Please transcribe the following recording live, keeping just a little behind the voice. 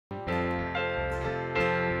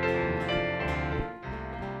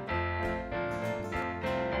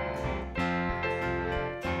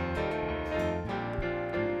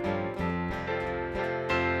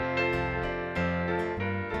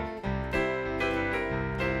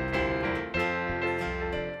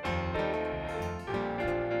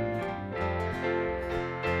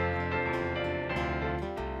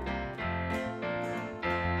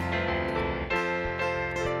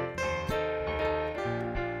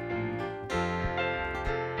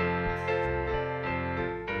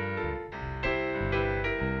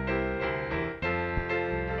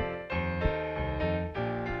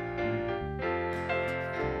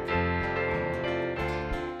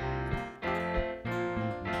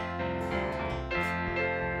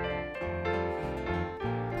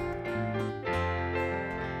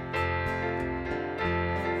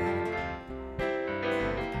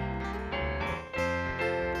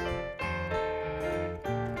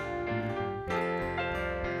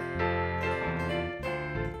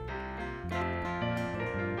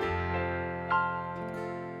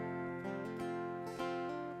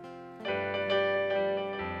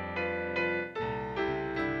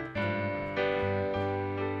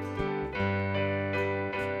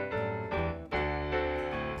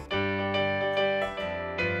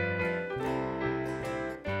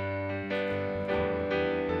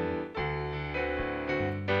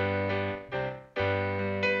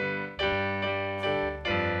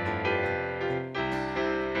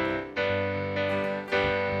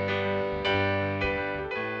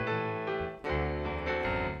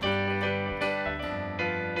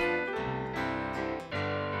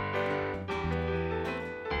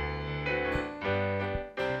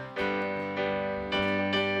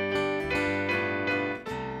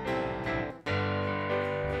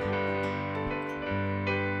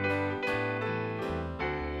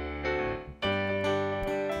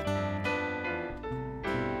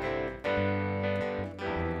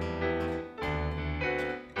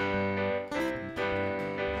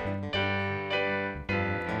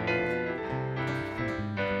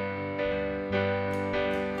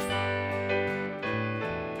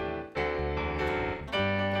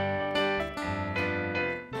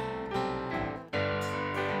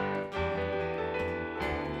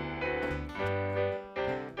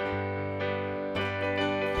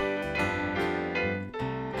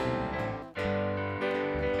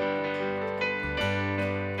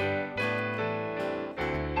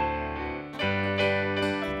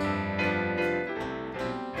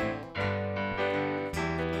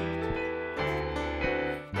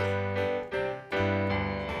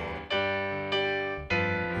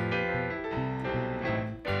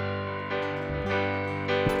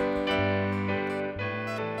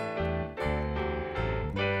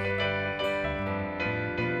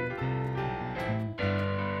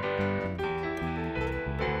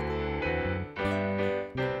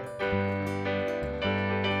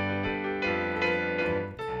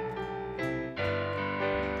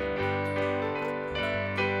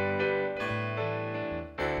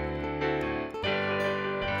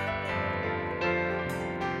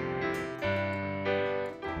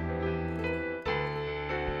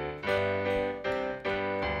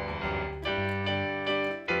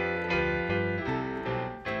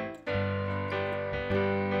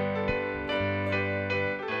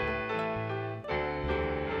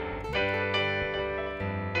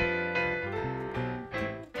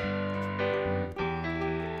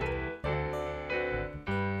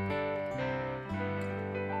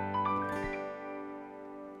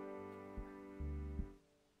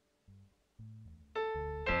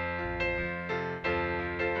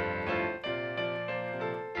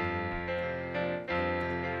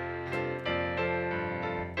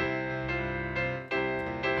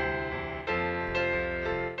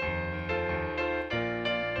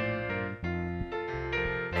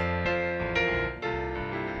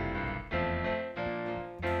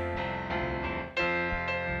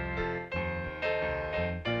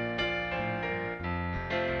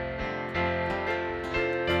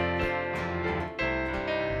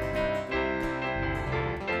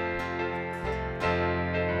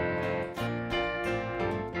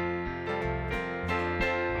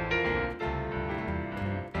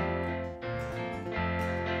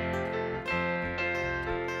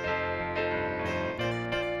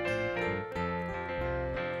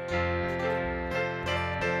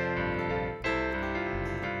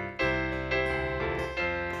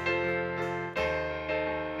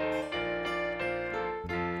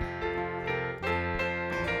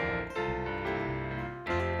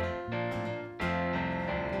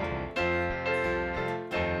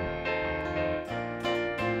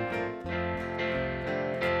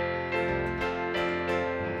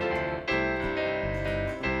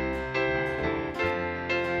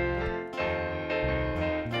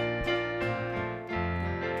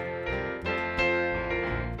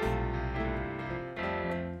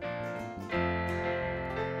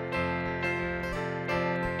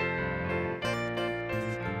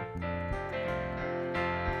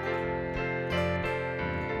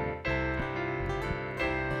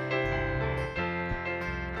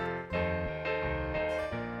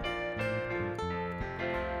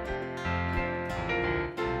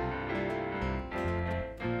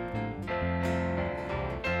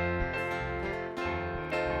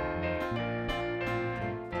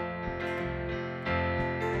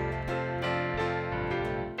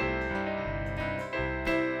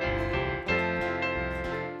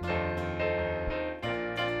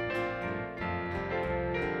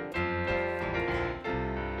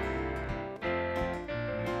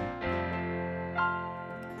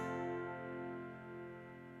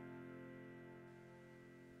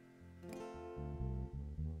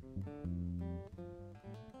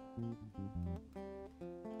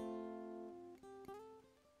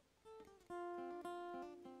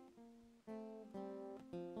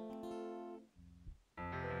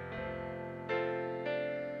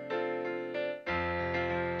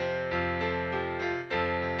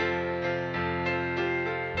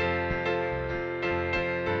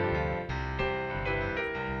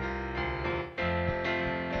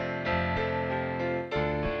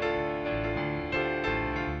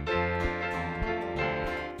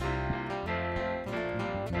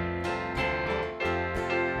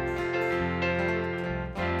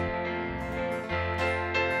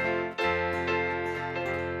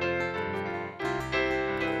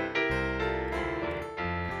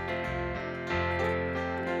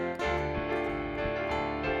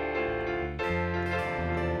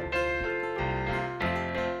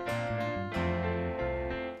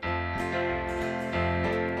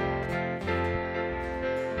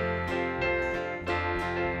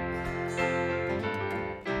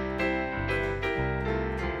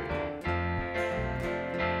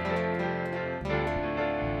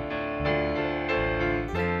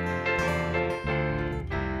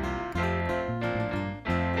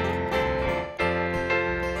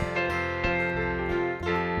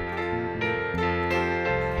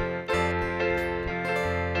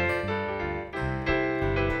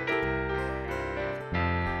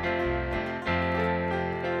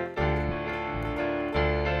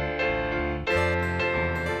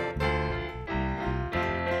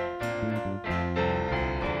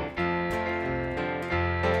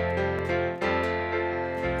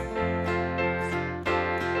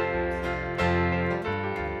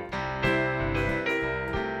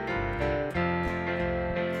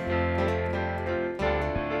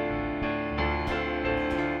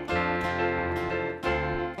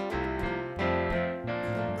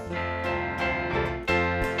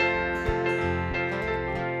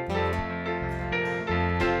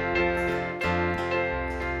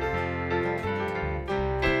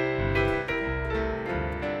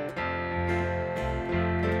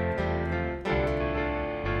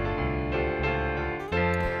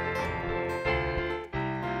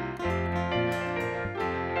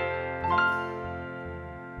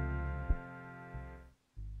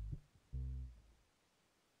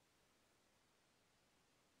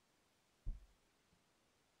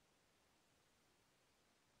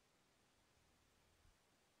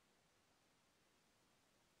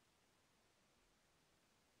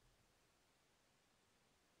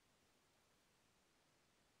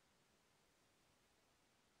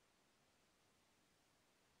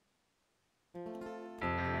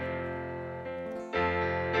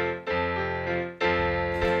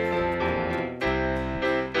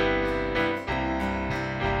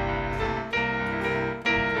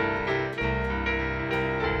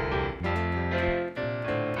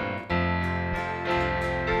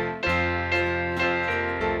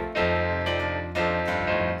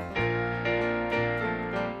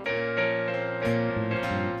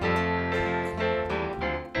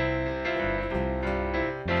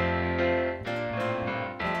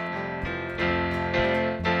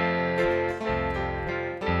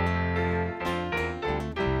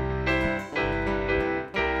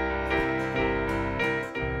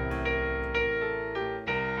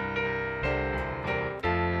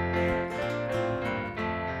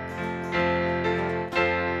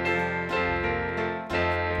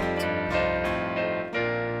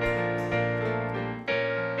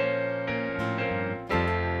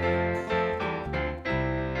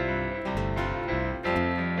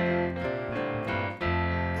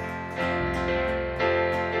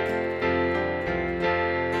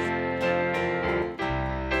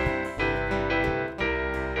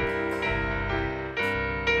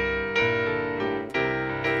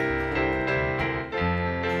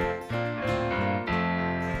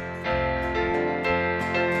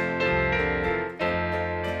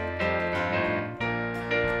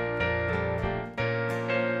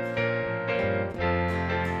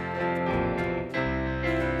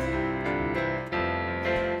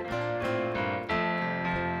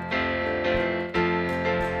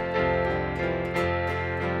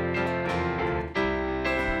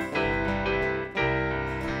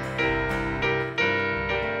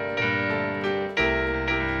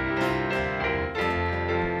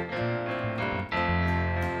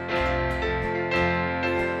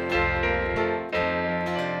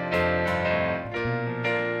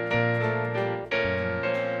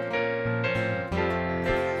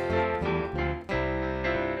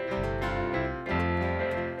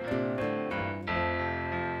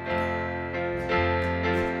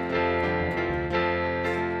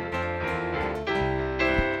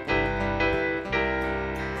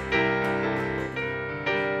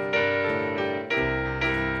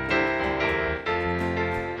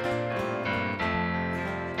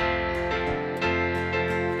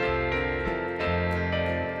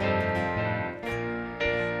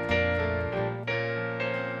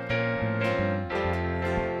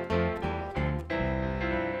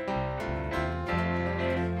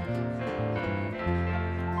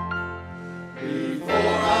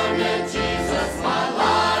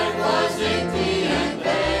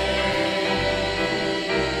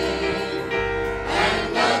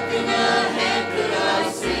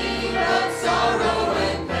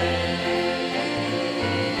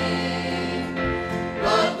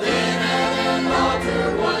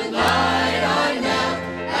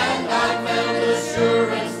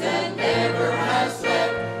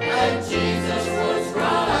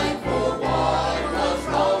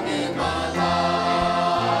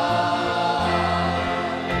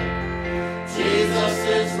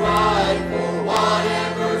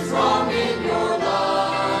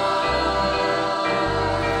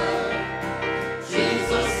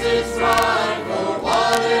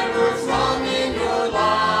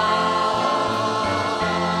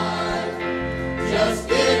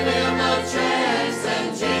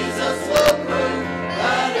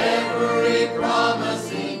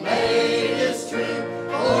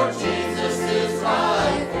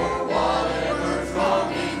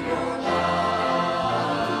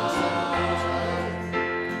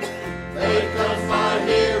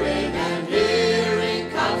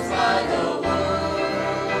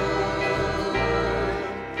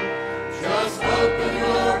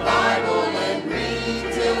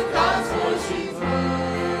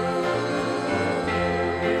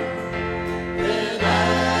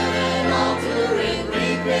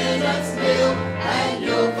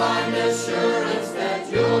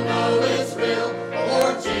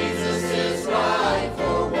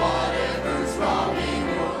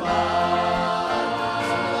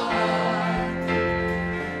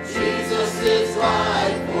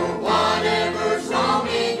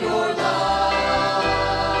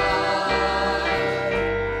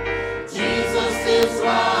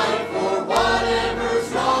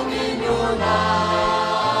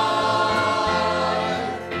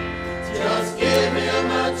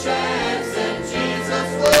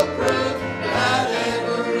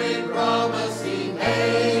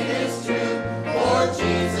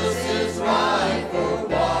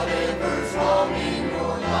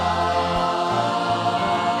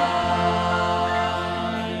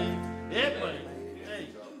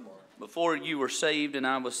before you were saved and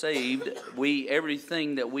I was saved,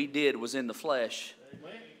 everything that we did was in the flesh.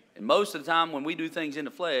 And most of the time when we do things in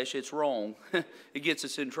the flesh, it's wrong. It gets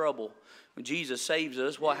us in trouble. When Jesus saves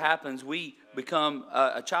us, what happens? We become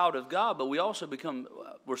a child of God, but we also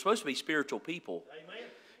we're supposed to be spiritual people. Amen.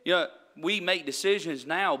 You know, we make decisions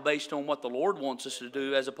now based on what the Lord wants us to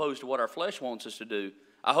do as opposed to what our flesh wants us to do.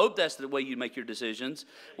 I hope that's the way you make your decisions,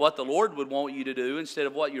 what the Lord would want you to do instead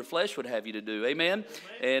of what your flesh would have you to do. Amen?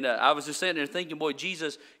 And I was just sitting there thinking, boy,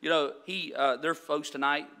 Jesus, you know, there are folks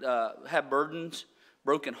tonight have burdens,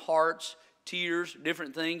 broken hearts, tears,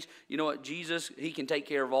 different things. You know what? Jesus, He can take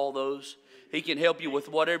care of all those. He can help you with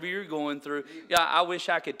whatever you're going through. Yeah, I wish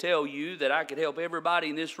I could tell you that I could help everybody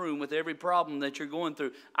in this room with every problem that you're going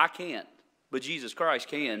through. I can't. But Jesus Christ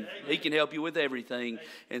can. He can help you with everything.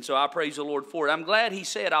 And so I praise the Lord for it. I'm glad He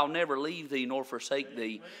said, I'll never leave thee nor forsake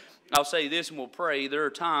thee. I'll say this and we'll pray. There are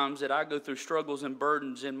times that I go through struggles and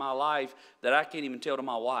burdens in my life that I can't even tell to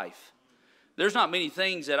my wife. There's not many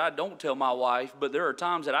things that I don't tell my wife, but there are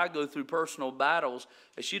times that I go through personal battles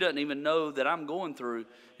that she doesn't even know that I'm going through.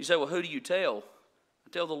 You say, well, who do you tell? I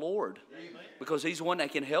tell the Lord, because He's the one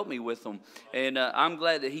that can help me with them. And I'm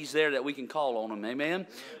glad that He's there that we can call on Him. Amen?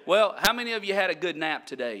 Well, how many of you had a good nap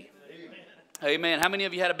today? Amen. How many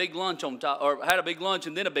of you had a big lunch on top, or had a big lunch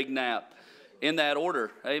and then a big nap? In that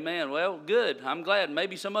order. Amen. Well, good. I'm glad.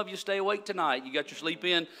 Maybe some of you stay awake tonight. You got your sleep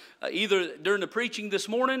in either during the preaching this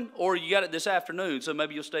morning or you got it this afternoon. So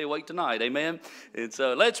maybe you'll stay awake tonight. Amen. And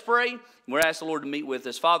so let's pray. We're asking the Lord to meet with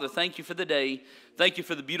us. Father, thank you for the day. Thank you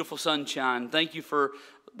for the beautiful sunshine. Thank you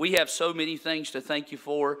we have so many things to thank you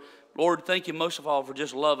for. Lord, thank you most of all for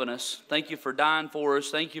just loving us. Thank you for dying for us.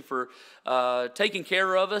 Thank you for taking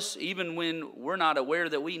care of us, even when we're not aware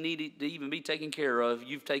that we need to even be taken care of.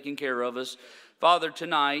 You've taken care of us. Father,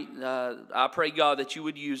 tonight, I pray, God, that you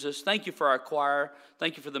would use us. Thank you for our choir.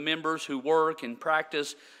 Thank you for the members who work and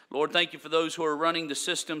practice. Lord, thank you for those who are running the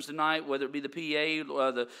systems tonight, whether it be the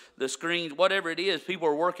PA, the screens, whatever it is. People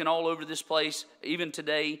are working all over this place, even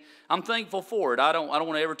today. I'm thankful for it. I don't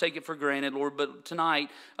want to ever take it for granted, Lord, but tonight,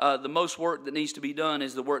 the most work that needs to be done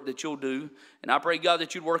is the work that you'll do. And I pray, God,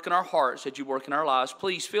 that you'd work in our hearts, that you'd work in our lives.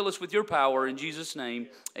 Please fill us with your power. In Jesus' name,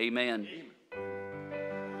 amen.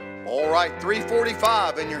 All right,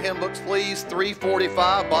 345 in your hymn books, please.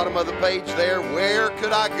 345, bottom of the page there. Where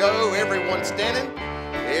could I go? Everyone standing,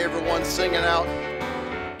 everyone singing out.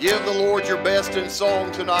 Give the Lord your best in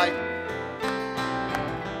song tonight.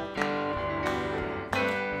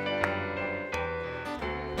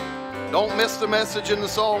 Don't miss the message in the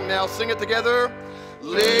song now. Sing it together.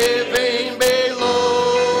 Living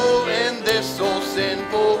below in this so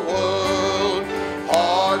sinful world,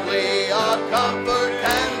 hardly a comfort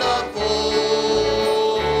can afford,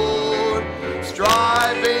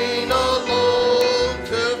 striving alone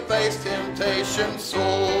to face temptation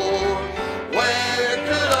sore. Where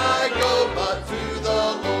could I go but to the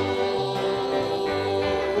Lord?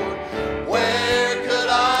 Where could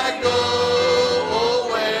I go? Oh,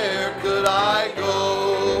 where could I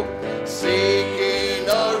go? Seeking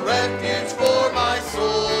a refuge for my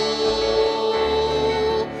soul,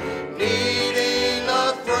 needing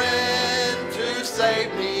a friend to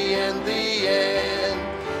save me in the end.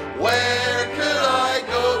 Where could I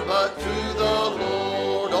go but to the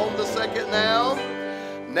Lord? On the second now.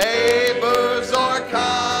 Neighbors are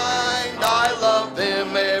kind, I love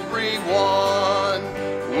them everyone.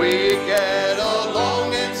 We get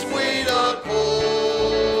along in sweet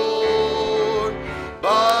accord.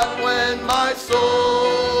 But when my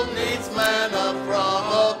soul needs manna from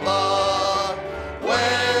above,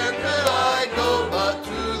 where could I go but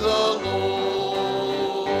to the Lord?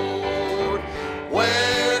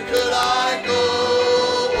 Where could I go?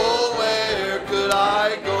 Oh, where could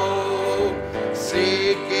I go?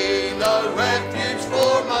 Seeking a refuge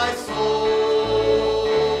for my soul,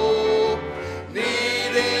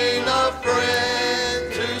 needing a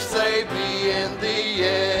friend to save me in the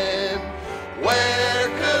end. Where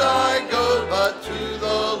could I go but to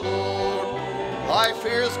the Lord? Life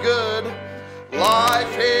here is good.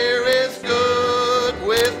 Life here is good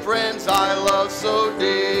with friends I love so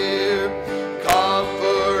dear.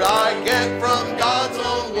 Comfort I get from God's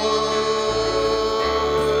own word.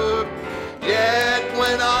 Yet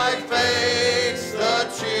when I face the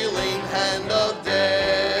chilling hand of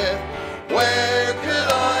death, where could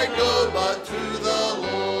I go but to the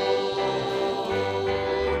Lord?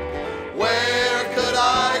 Where could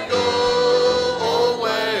I go? Oh,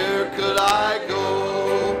 where could I go?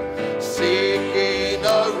 Seeking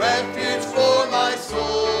a refuge for my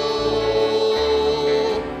soul,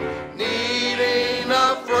 needing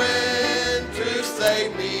a friend to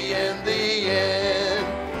save me in the end.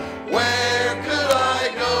 Where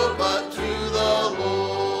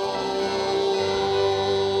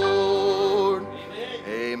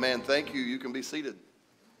can be seated.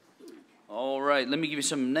 All right, let me give you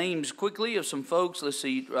some names quickly of some folks. Let's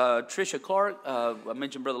see, Tricia Clark. I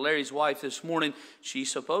mentioned Brother Larry's wife this morning. She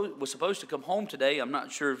was supposed to come home today. I'm not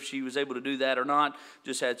sure if she was able to do that or not.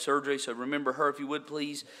 Just had surgery, so remember her if you would,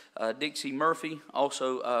 please. Dixie Murphy,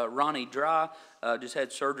 also Ronnie Dry, just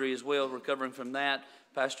had surgery as well, recovering from that.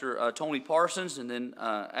 Pastor Tony Parsons, and then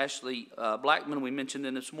Ashley Blackman, we mentioned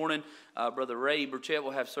in this morning. Brother Ray Burchett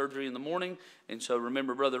will have surgery in the morning, and so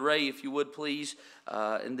remember Brother Ray, if you would, please.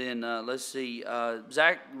 And then let's see,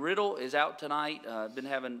 Zach Riddle is out tonight. Been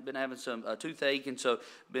having some toothache, and so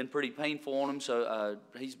been pretty painful on him. So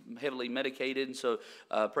he's heavily medicated, and so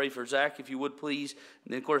pray for Zach, if you would, please.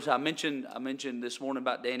 And then of course I mentioned this morning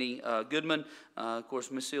about Danny Goodman. Of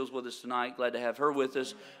course, Miss Seals with us tonight. Glad to have her with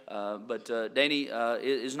us. But Danny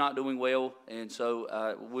is not doing well, and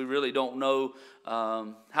so we really don't know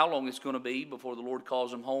how long it's going to be before the Lord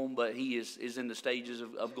calls him home, but he is in the stages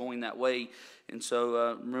of going that way. And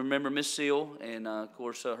so remember Miss Seal, and of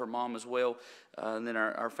course her mom as well, and then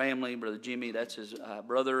our family, Brother Jimmy, that's his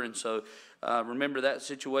brother, and so remember that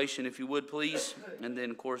situation, if you would, please. And then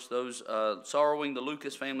of course those sorrowing, the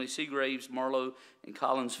Lucas family, Seagraves, Marlowe, and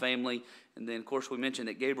Collins family. And then, of course, we mentioned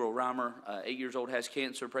that Gabriel Reimer, 8 years old, has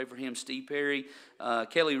cancer. Pray for him. Steve Perry.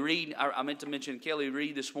 Kelly Reed. I meant to mention Kelly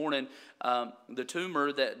Reed this morning. The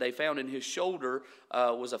tumor that they found in his shoulder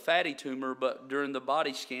was a fatty tumor, but during the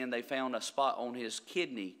body scan, they found a spot on his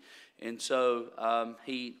kidney. And so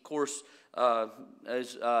he, of course,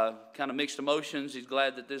 has kind of mixed emotions. He's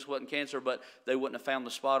glad that this wasn't cancer, but they wouldn't have found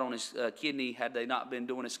the spot on his kidney had they not been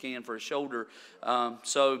doing a scan for his shoulder.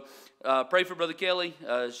 So pray for Brother Kelly.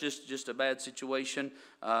 It's just a bad situation,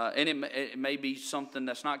 and it may be something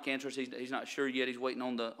that's not cancerous. He's not sure yet. He's waiting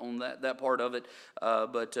on that part of it.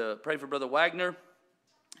 But pray for Brother Wagner.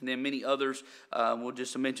 And then many others. We'll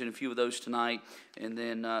just mention a few of those tonight. And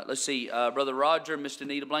then let's see, Brother Roger and Miss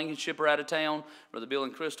Anita Blankenship are out of town. Brother Bill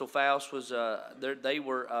and Crystal Faust was they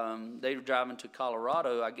were driving to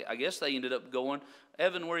Colorado. I guess they ended up going.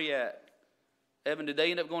 Evan, where you at? Evan, did they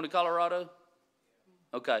end up going to Colorado?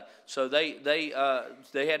 Okay, so they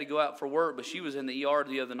had to go out for work, but she was in the ER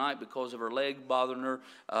the other night because of her leg bothering her,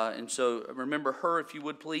 and so remember her if you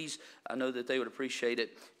would, please. I know that they would appreciate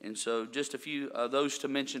it, and so just a few of those to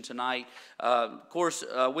mention tonight. Of course,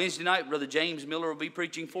 Wednesday night, Brother James Miller will be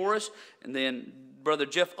preaching for us, and then Brother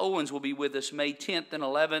Jeff Owens will be with us May 10th and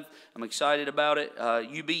 11th. I'm excited about it.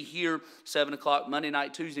 You be here 7 o'clock Monday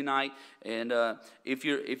night, Tuesday night, and if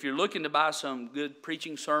you're looking to buy some good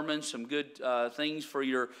preaching sermons, some good things for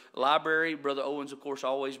your library, Brother Owens, of course,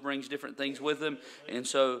 always brings different things with him. And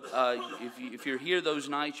so if you're here those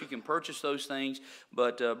nights, you can purchase those things.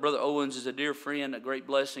 But Brother Owens is a dear friend, a great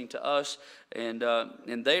blessing to us, and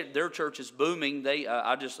their church is booming.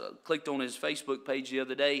 I just clicked on his Facebook page the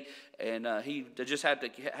other day, and he just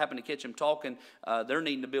happened to catch him talking. They're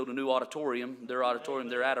needing to build a new auditorium. Their auditorium,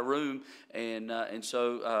 they're out of room, and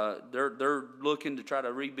so they're looking to try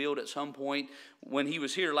to rebuild at some point. When he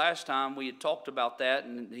was here last time, we had talked about that,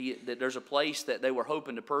 and that there's a place that they were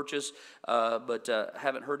hoping to purchase, but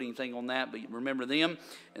haven't heard anything on that. But remember them.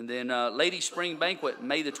 And then Ladies Spring Banquet,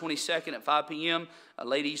 May the 22nd at 5 p.m.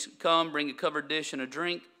 Ladies, come, bring a covered dish and a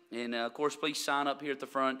drink. And, of course, please sign up here at the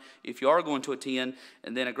front if you are going to attend.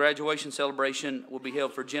 And then a graduation celebration will be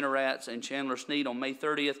held for Jenna Ratz and Chandler Sneed on May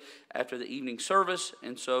 30th after the evening service.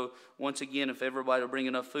 And so, once again, if everybody will bring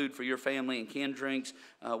enough food for your family and canned drinks,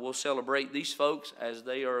 we'll celebrate these folks as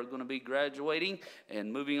they are going to be graduating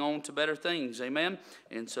and moving on to better things. Amen?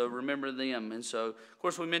 And so, remember them. And so, of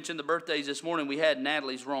course, we mentioned the birthdays this morning. We had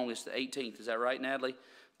Natalie's wrong. It's the 18th. Is that right, Natalie?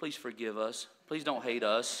 Please forgive us. Please don't hate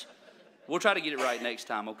us. We'll try to get it right next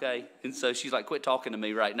time, okay? And so she's like, quit talking to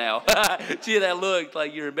me right now. She had that look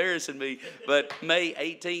like you're embarrassing me. But May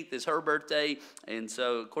 18th is her birthday, and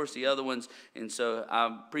so, of course, the other ones. And so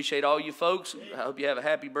I appreciate all you folks. I hope you have a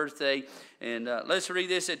happy birthday. And let's read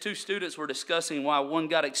this. That 2 students were discussing why one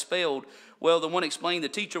got expelled. Well, the one explained the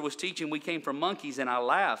teacher was teaching we came from monkeys, and I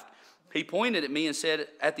laughed. He pointed at me and said,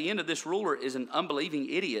 at the end of this ruler is an unbelieving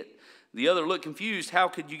idiot. The other looked confused. How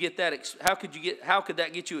could that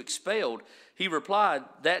get you expelled? He replied,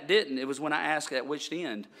 that didn't. It was when I asked at which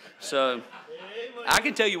end. So I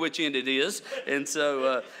can tell you which end it is. And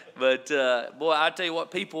so, boy, I tell you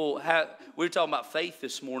what, people have. We were talking about faith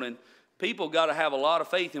this morning. People got to have a lot of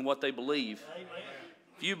faith in what they believe.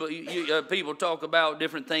 People talk about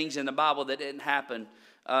different things in the Bible that didn't happen.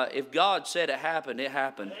 If God said it happened, it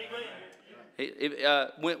happened.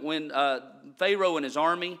 When Pharaoh and his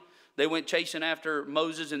army, they went chasing after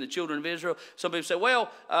Moses and the children of Israel. Some people say, well,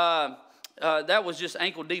 that was just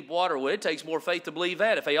ankle-deep water. Well, it takes more faith to believe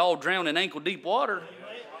that if they all drown in ankle-deep water.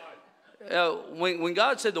 When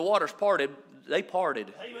God said the waters parted, they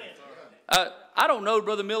parted. I don't know,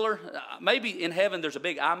 Brother Miller. Maybe in heaven there's a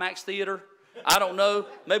big IMAX theater. I don't know.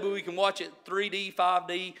 Maybe we can watch it 3D,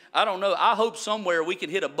 5D. I don't know. I hope somewhere we can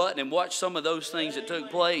hit a button and watch some of those things that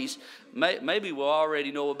took place. Maybe we'll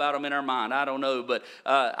already know about them in our mind. I don't know. But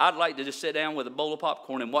I'd like to just sit down with a bowl of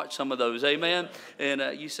popcorn and watch some of those. Amen?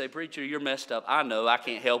 And you say, preacher, you're messed up. I know. I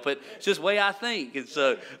can't help it. It's just the way I think. And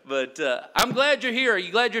so, but I'm glad you're here. Are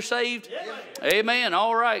you glad you're saved? Yeah. Amen.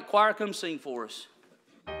 All right. Choir, come sing for us.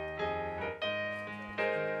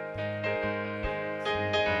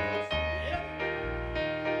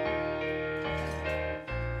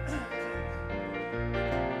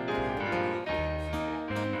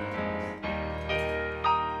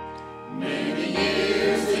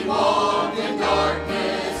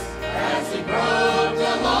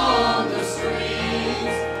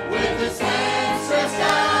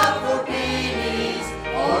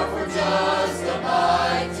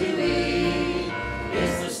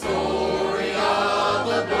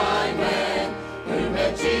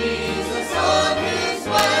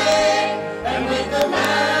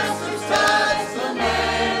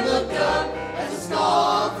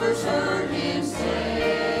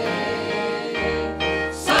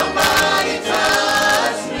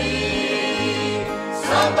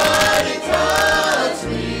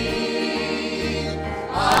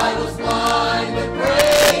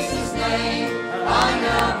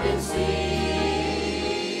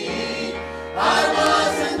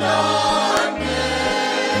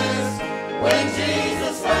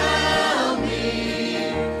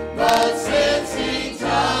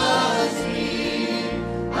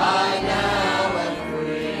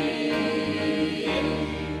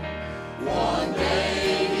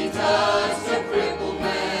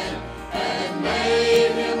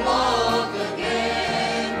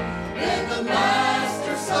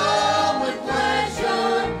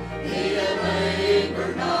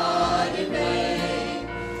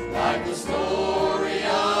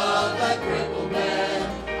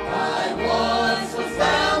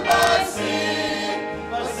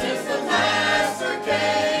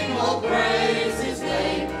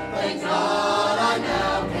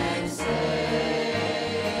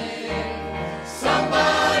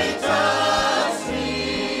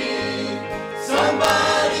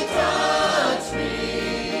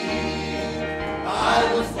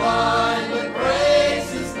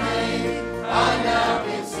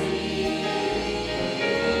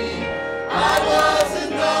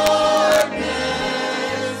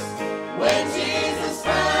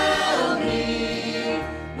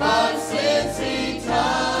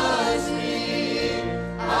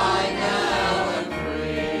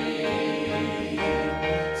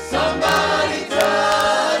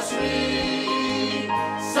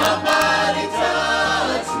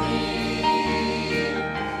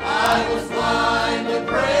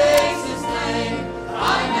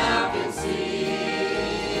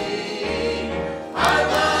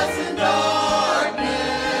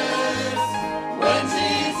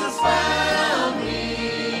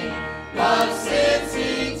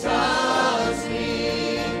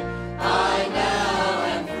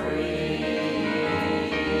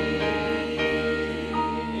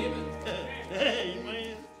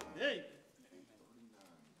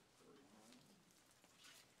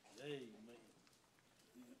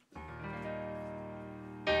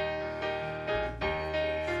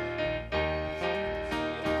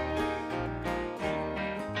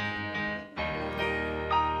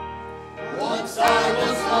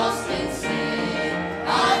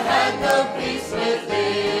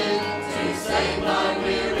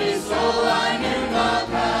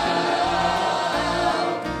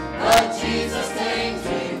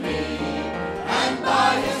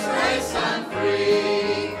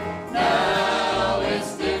 Now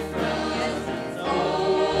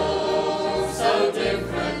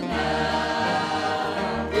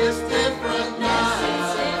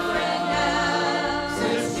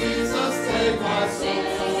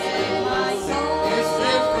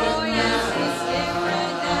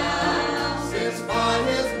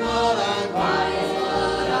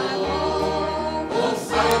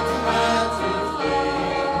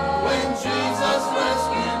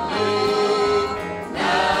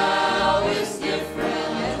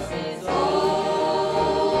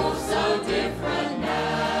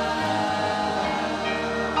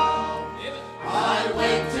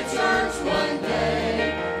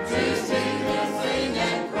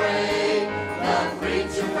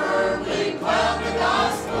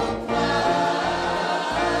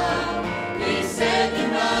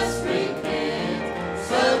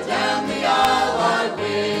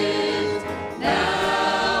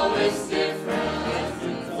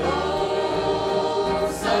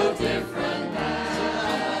different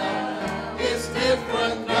now. It's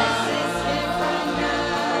different now.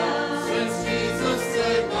 Since Jesus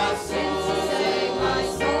saved my soul.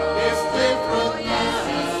 It's different now.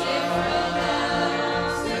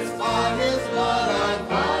 Since by His blood I'm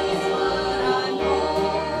whole.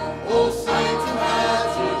 Oh, Satan had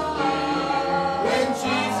to flee when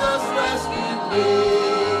Jesus rescued me.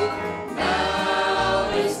 Now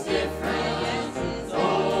it's different.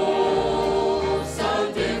 Oh, so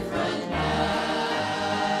different now.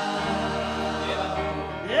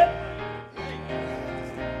 Yep.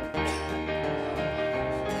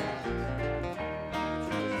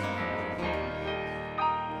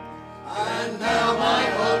 And now my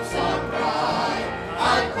hopes are bright.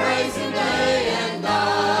 I praise Him day and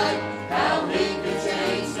night. How He could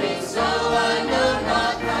change me so I know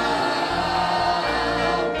not how.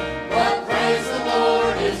 But praise the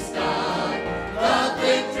Lord is done. The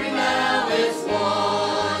victory now is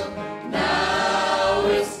won. Now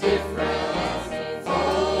it's different.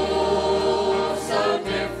 Oh, so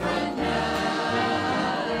different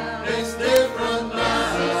now. It's different now.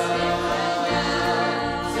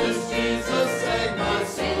 Since Jesus saved my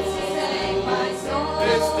soul.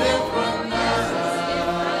 It's different now.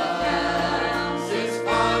 Since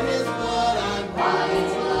by His blood I'm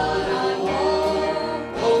whole.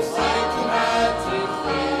 Oh, Satan had to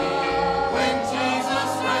flee when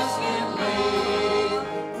Jesus rescued me.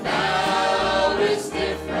 Now it's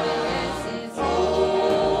different.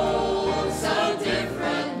 Oh, so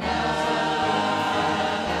different now.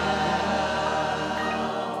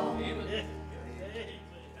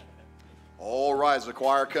 All right, as the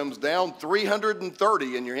choir comes down,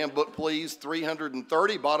 330 in your hymn book, please.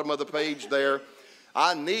 330, bottom of the page there.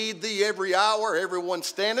 I need thee every hour. Everyone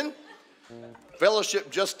standing. Fellowship,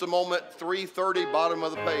 just a moment. 330, bottom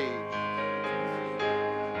of the page.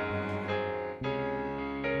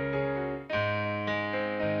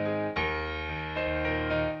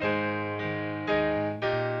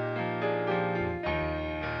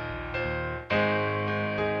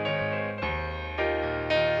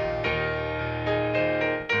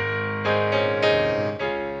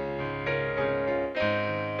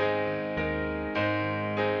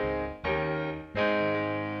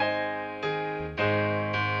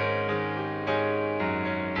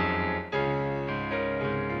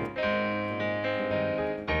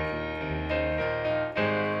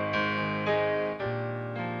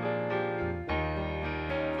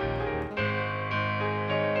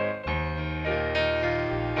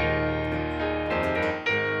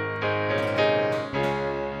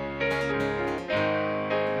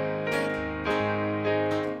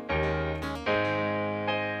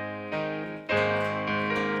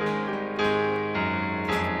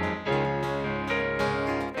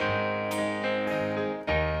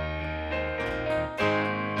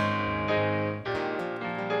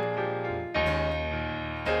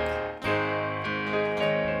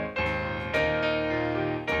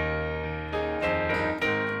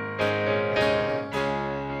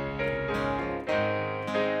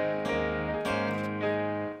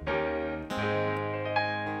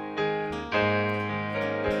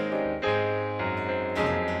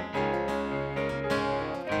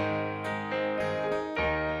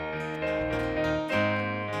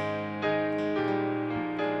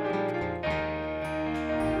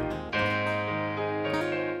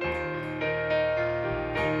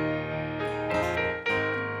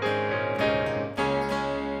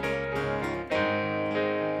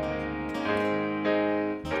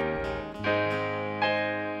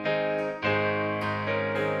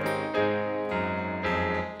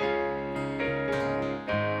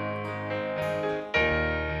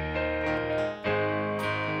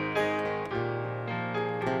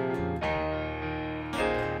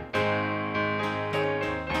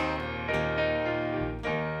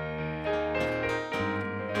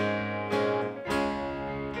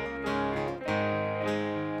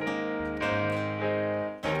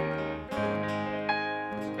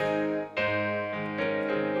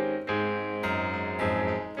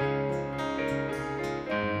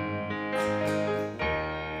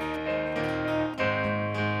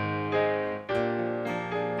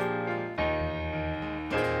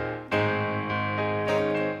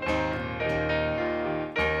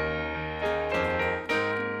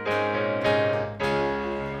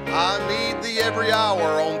 Every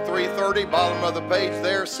hour on 330, bottom of the page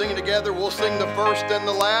there. Sing together. We'll sing the first and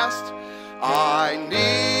the last. I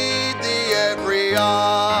need thee every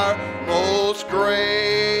hour, most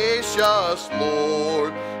gracious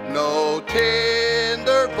Lord. No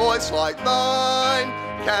tender voice like thine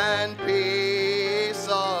can peace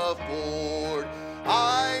afford.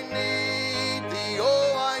 I need thee,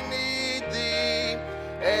 oh, I need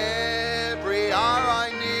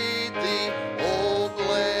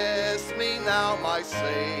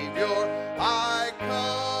Savior I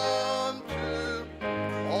come to.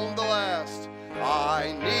 On the last,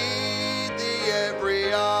 I need thee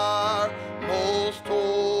every hour, most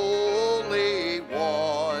holy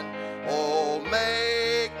one. Oh,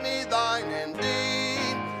 make me thine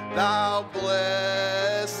indeed, thou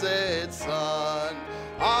blessed Son.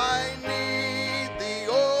 I need thee,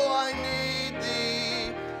 oh, I need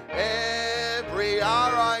thee, every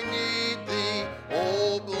hour I need thee.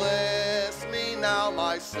 Oh, bless me now,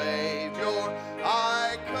 my Savior,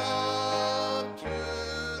 I come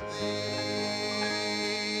to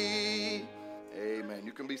thee. Amen.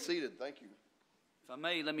 You can be seated. Thank you. If I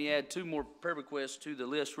may, let me add two more prayer requests to the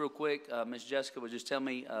list real quick. Miss Jessica was just telling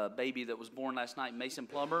me a baby that was born last night, Mason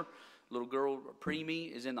Plummer, little girl,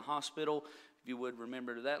 preemie, is in the hospital. If you would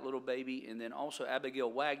remember that little baby. And then also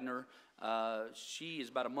Abigail Wagner, she is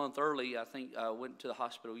about a month early. I think went to the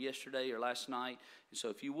hospital yesterday or last night. And so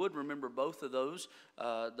if you would remember both of those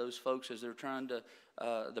folks as they're trying to,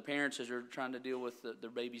 the parents as they're trying to deal with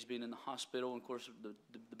their babies being in the hospital, and of course the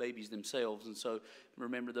babies themselves. And so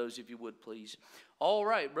remember those if you would, please. All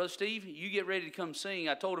right, Brother Steve, you get ready to come sing.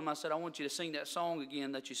 I told him, I said, I want you to sing that song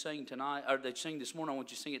again that you sang tonight, or that you sang this morning. I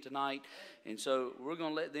want you to sing it tonight. And so we're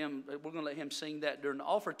going to let him sing that during the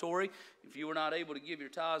offertory. If you were not able to give your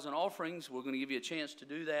tithes and offerings, we're going to give you a chance to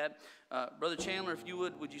do that. Brother Chandler, if you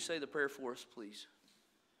would you say the prayer for us, please?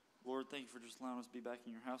 Lord, thank you for just allowing us to be back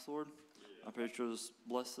in your house, Lord. I pray that you'll just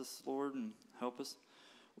bless us, Lord, and help us.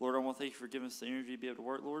 Lord, I want to thank you for giving us the energy to be able to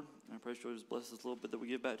work, Lord. And I pray that you'll just bless us a little bit that we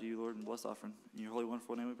give back to you, Lord, and bless offering. In your holy,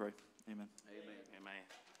 wonderful name we pray. Amen. Amen.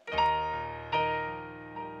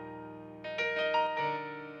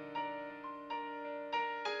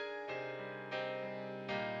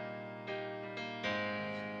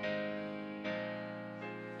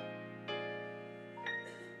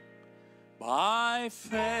 By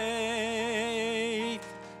faith,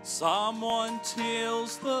 someone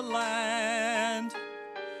tills the land.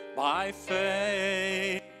 By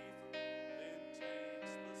faith, then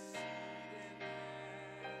takes the seed in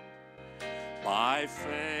hand. By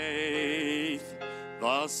faith,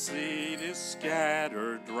 the seed is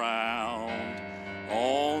scattered round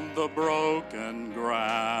on the broken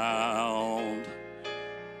ground.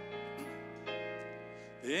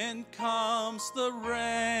 Then comes the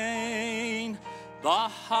rain, the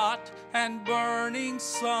hot and burning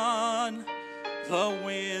sun, the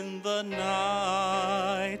wind, the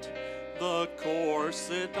night, the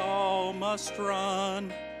course it all must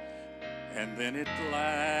run. And then at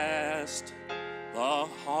last, the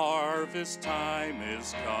harvest time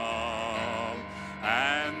is come,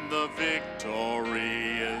 and the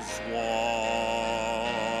victory is won.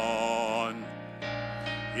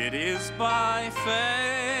 It is by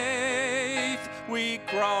faith we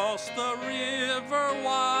cross the river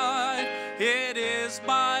wide. It is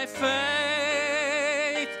by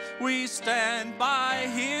faith we stand by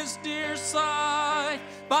his dear side.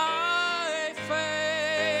 By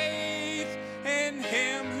faith in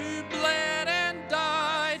him who bled and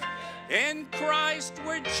died. In Christ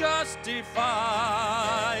we're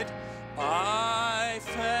justified. By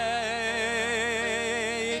faith.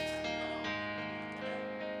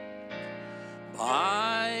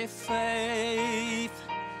 By faith,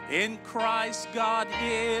 in Christ God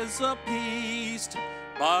is appeased,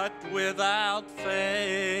 but without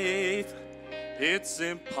faith, it's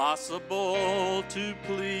impossible to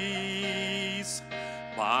please.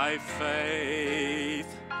 By faith,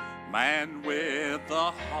 man with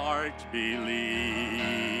the heart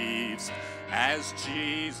believes, as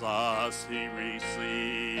Jesus he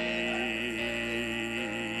receives.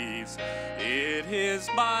 It is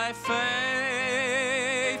by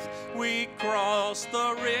faith we cross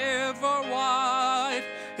the river wide.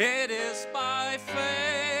 It is by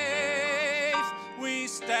faith we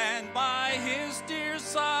stand by his dear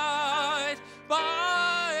side.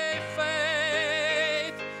 By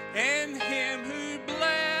faith in him who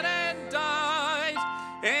bled and died.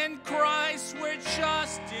 In Christ we're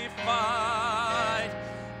justified.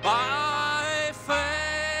 By faith.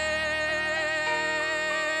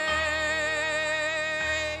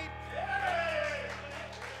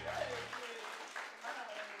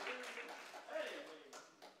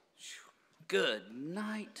 Good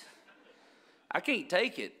night. I can't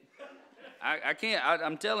take it. I can't.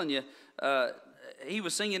 I'm telling you, he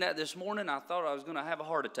was singing that this morning. I thought I was going to have a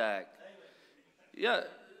heart attack. Yeah.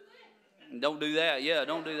 Don't do that. Yeah,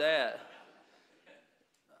 don't do that.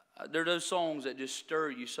 There are those songs that just stir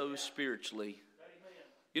you so spiritually.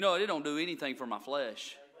 You know, it don't do anything for my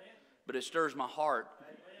flesh, but it stirs my heart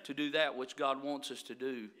to do that which God wants us to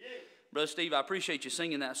do. Brother Steve, I appreciate you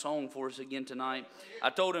singing that song for us again tonight. I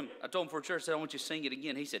told him for church, I said, I want you to sing it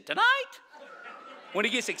again. He said, tonight? When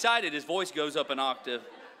he gets excited, his voice goes up an octave.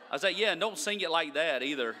 I was like, yeah, and don't sing it like that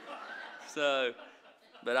either. So,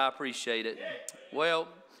 but I appreciate it. Well,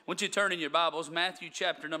 I want you to turn in your Bibles, Matthew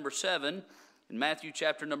chapter number 7 and Matthew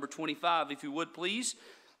chapter number 25, if you would, please.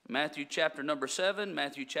 Matthew chapter number 7,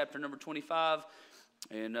 Matthew chapter number 25.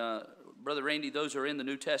 And Brother Randy, those are in the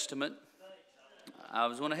New Testament. I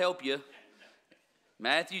was going to help you.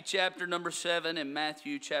 Matthew chapter number 7 and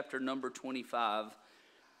Matthew chapter number 25.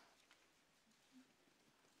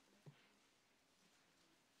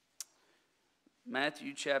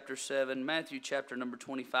 Matthew chapter 7, Matthew chapter number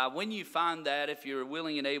 25. When you find that, if you're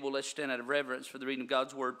willing and able, let's stand out of reverence for the reading of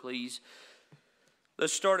God's word, please.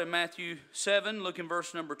 Let's start in Matthew 7, look in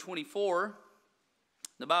verse number 24.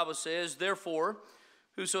 The Bible says, therefore,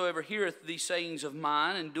 whosoever heareth these sayings of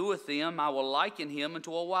mine and doeth them, I will liken him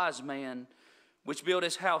unto a wise man, which built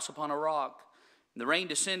his house upon a rock. And the rain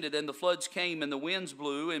descended, and the floods came, and the winds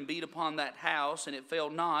blew, and beat upon that house, and it fell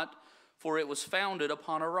not, for it was founded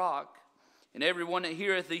upon a rock. And every one that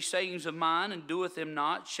heareth these sayings of mine, and doeth them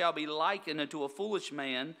not, shall be likened unto a foolish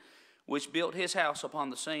man, which built his house upon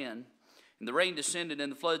the sand. And the rain descended,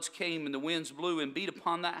 and the floods came, and the winds blew, and beat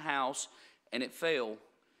upon that house, and it fell.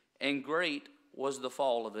 And great was the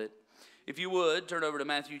fall of it. If you would, turn over to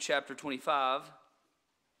Matthew chapter 25.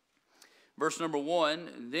 Verse number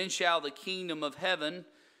 1, then shall the kingdom of heaven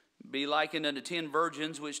be likened unto 10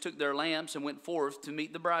 virgins, which took their lamps, and went forth to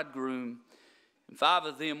meet the bridegroom. And 5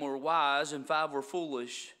 of them were wise, and 5 were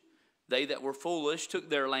foolish. They that were foolish took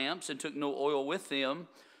their lamps, and took no oil with them.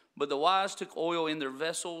 But the wise took oil in their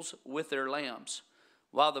vessels with their lamps.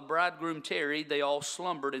 While the bridegroom tarried, they all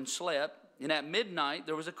slumbered and slept. And at midnight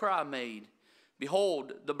there was a cry made,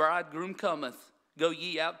 behold, the bridegroom cometh, go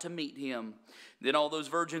ye out to meet him. Then all those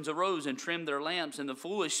virgins arose and trimmed their lamps. And the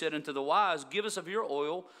foolish said unto the wise, give us of your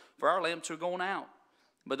oil, for our lamps are gone out.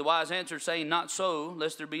 But the wise answered, saying, not so,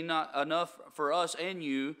 lest there be not enough for us and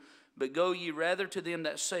you, but go ye rather to them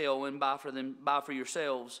that sell, and buy for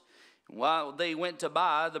yourselves. And while they went to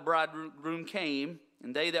buy, the bridegroom came,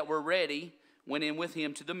 and they that were ready went in with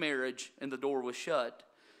him to the marriage, and the door was shut.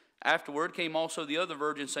 Afterward came also the other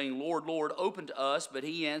virgins, saying, Lord, Lord, open to us. But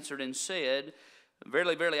he answered and said,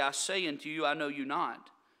 verily, verily, I say unto you, I know you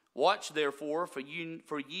not. Watch therefore, for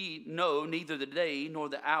ye know neither the day nor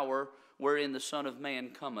the hour wherein the Son of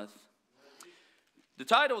Man cometh. The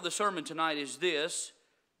title of the sermon tonight is this,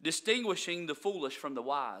 distinguishing the foolish from the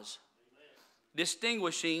wise.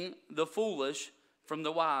 Distinguishing the foolish from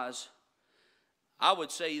the wise. I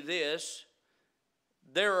would say this,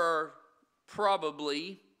 there are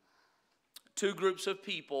probably 2 groups of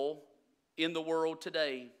people in the world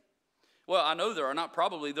today. Well, I know there are, not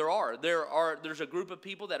probably, there are. There's a group of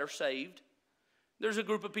people that are saved. There's a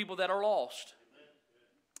group of people that are lost.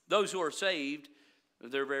 Those who are saved,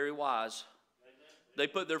 they're very wise. They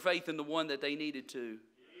put their faith in the one that they needed to.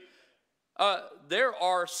 There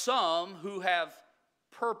are some who have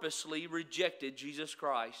purposely rejected Jesus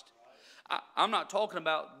Christ. I'm not talking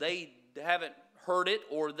about they haven't heard it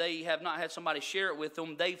or they have not had somebody share it with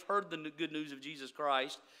them. They've heard the good news of Jesus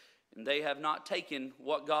Christ, and they have not taken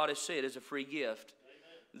what God has said as a free gift.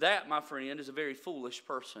 That, my friend, is a very foolish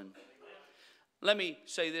person. Let me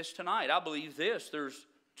say this tonight. I believe this. There's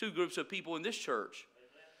 2 groups of people in this church.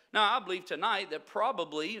 Now, I believe tonight that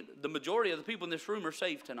probably the majority of the people in this room are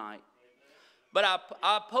saved tonight. But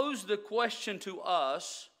I pose the question to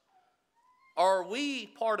us, are we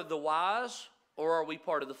part of the wise or are we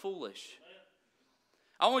part of the foolish?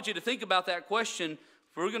 I want you to think about that question.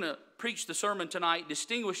 We're going to preach the sermon tonight,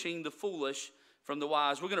 distinguishing the foolish from the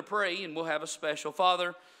wise. We're going to pray and we'll have a special.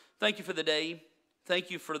 Father, thank you for the day. Thank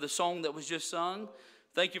you for the song that was just sung.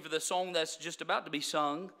 Thank you for the song that's just about to be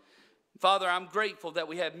sung. Father, I'm grateful that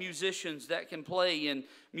we have musicians that can play and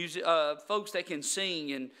folks that can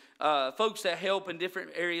sing and folks that help in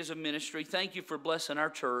different areas of ministry. Thank you for blessing our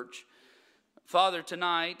church. Father,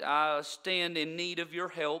 tonight I stand in need of your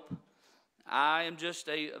help. I am just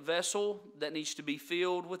a vessel that needs to be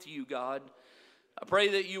filled with you, God. I pray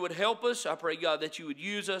that you would help us. I pray, God, that you would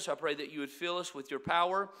use us. I pray that you would fill us with your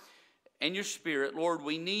power and your spirit. Lord,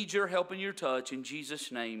 we need your help and your touch. In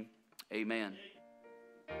Jesus' name, amen.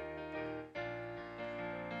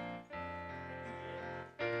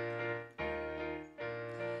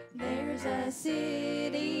 There's a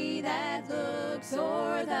city that looks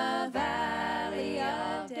o'er the valley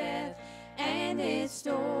of death, and its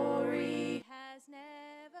story has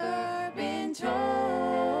never been told,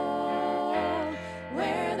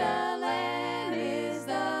 where the Lamb is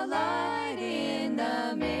the light in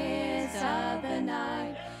the midst of the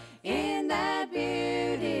night.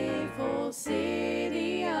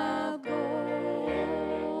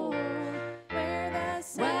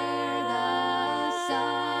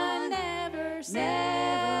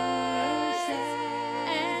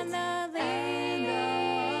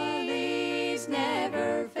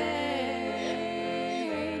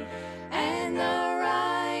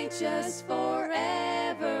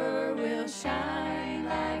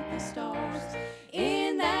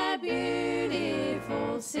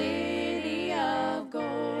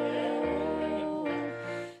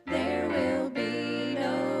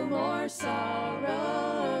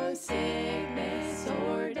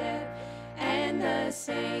 the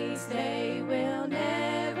saints, they will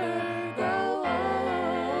never grow old.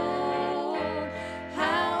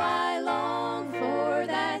 How I long for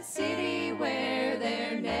that city where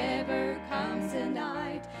there never comes a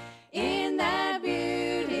night, in that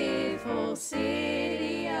beautiful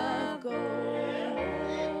city of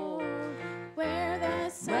gold, where the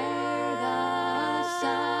sun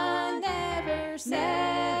never sets,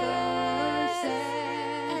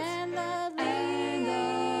 and the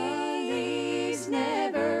leaves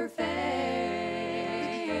never fade,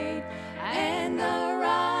 and the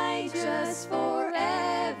righteous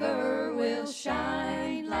forever will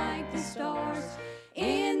shine like the stars,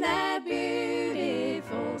 in that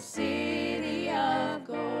beautiful city of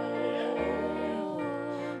gold,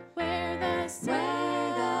 where the sun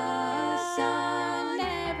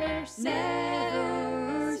never sets,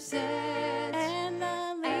 and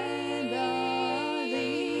the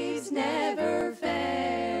leaves never fade,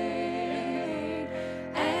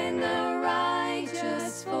 and the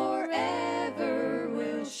righteous forever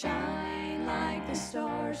will shine like the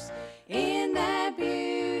stars, in that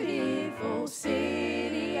beautiful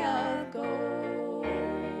city of gold,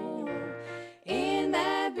 in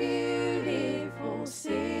that beautiful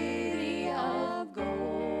city of gold.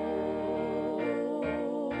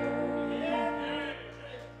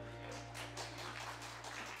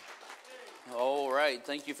 All right,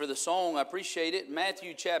 thank you for the song. I appreciate it.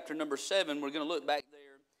 Matthew chapter number 7, we're going to look back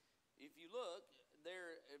there. If you look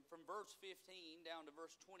there from verse 15 down to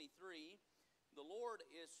verse 23, the Lord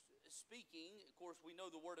is speaking. Of course, we know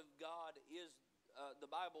the Word of God is, the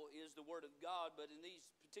Bible is the Word of God, but in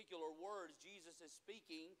these particular words, Jesus is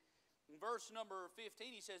speaking. In verse number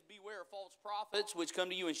 15, he says, "Beware of false prophets, which come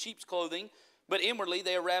to you in sheep's clothing, but inwardly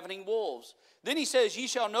they are ravening wolves." Then he says, "Ye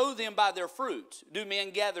shall know them by their fruits. Do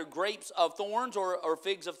men gather grapes of thorns or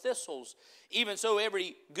figs of thistles? Even so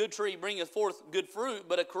every good tree bringeth forth good fruit,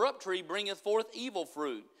 but a corrupt tree bringeth forth evil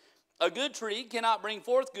fruit. A good tree cannot bring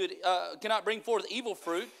forth evil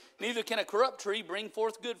fruit, neither can a corrupt tree bring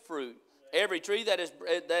forth good fruit. Every tree that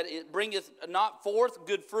it bringeth not forth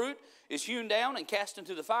good fruit is hewn down and cast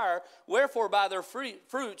into the fire. Wherefore by their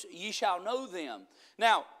fruits ye shall know them."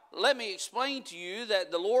 Now, let me explain to you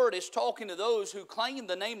that the Lord is talking to those who claim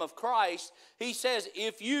the name of Christ. He says,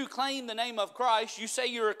 if you claim the name of Christ, you say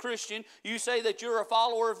you're a Christian, you say that you're a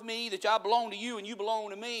follower of me, that I belong to you and you belong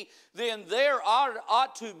to me, then there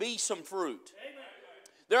ought to be some fruit. Amen.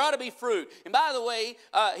 There ought to be fruit. And by the way,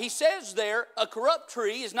 he says there, a corrupt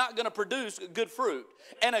tree is not going to produce good fruit.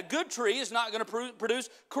 And a good tree is not going to produce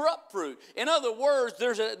corrupt fruit. In other words,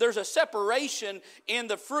 there's a separation in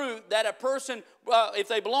the fruit that a person, if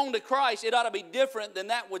they belong to Christ, it ought to be different than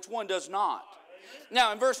that which one does not.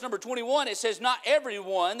 Now, in verse number 21, it says, "Not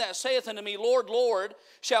everyone that saith unto me, Lord, Lord,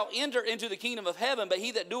 shall enter into the kingdom of heaven, but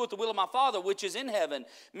he that doeth the will of my Father which is in heaven.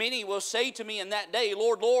 Many will say to me in that day,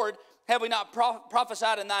 Lord, Lord, have we not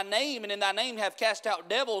prophesied in thy name, and in thy name have cast out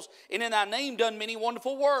devils, and in thy name done many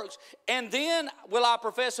wonderful works? And then will I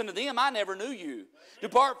profess unto them, I never knew you.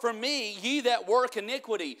 Depart from me, ye that work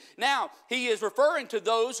iniquity." Now, he is referring to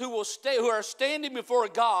those who are standing before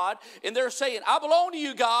God, and they're saying, I belong to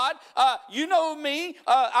you, God. You know me.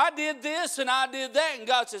 I did this and I did that. And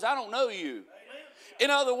God says, I don't know you. In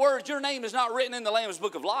other words, your name is not written in the Lamb's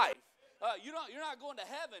Book of Life. You're not going to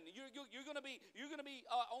heaven. You're going to be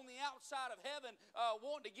on the outside of heaven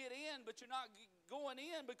wanting to get in, but you're not going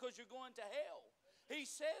in because you're going to hell. He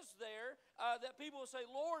says there that people will say,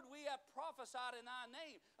 Lord, we have prophesied in thy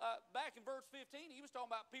name. Back in verse 15, he was talking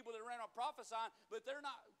about people that ran on prophesying, but they're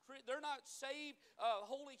not saved,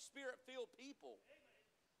 Holy Spirit-filled people.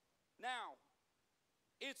 Now,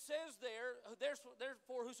 it says there,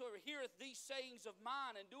 therefore whosoever heareth these sayings of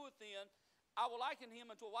mine and doeth them, I will liken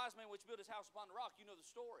him unto a wise man which built his house upon the rock. You know the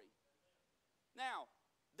story. Now,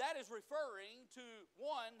 that is referring to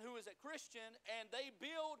one who is a Christian, and they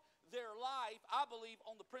build their life, I believe,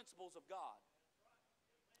 on the principles of God.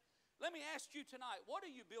 Let me ask you tonight, what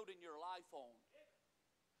are you building your life on?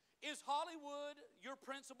 Is Hollywood your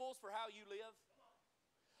principles for how you live?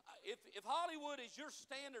 If Hollywood is your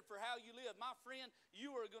standard for how you live, my friend,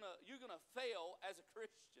 you're gonna fail as a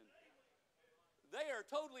Christian. They are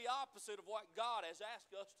totally opposite of what God has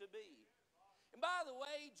asked us to be. And by the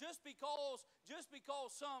way, just because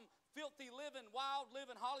some filthy living, wild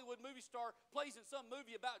living Hollywood movie star plays in some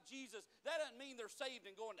movie about Jesus, that doesn't mean they're saved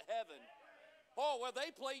and going to heaven. Oh, well,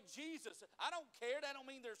 they played Jesus. I don't care. That don't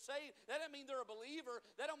mean they're saved. That don't mean they're a believer.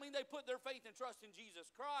 That don't mean they put their faith and trust in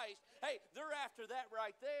Jesus Christ. Hey, they're after that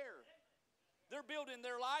right there. They're building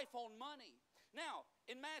their life on money. Now,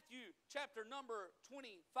 in Matthew chapter number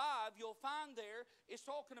 25, you'll find there it's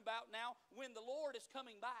talking about now when the Lord is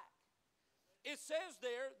coming back. it says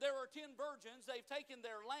there are 10 virgins. They've taken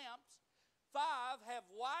their lamps. 5 have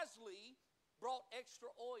wisely brought extra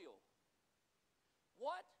oil.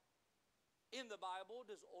 What in the Bible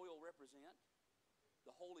does oil represent?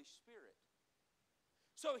 The Holy Spirit.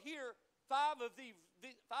 So here, 5 of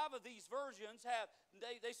these virgins have,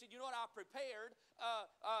 they said, you know what, I prepared,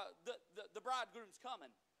 the bridegroom's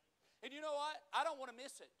coming. And you know what? I don't want to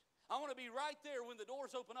miss it. I want to be right there when the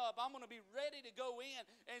doors open up. I'm going to be ready to go in.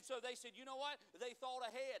 And so they said, you know what? They thought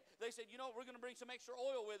ahead. They said, you know what? We're going to bring some extra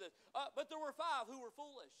oil with us. But there were 5 who were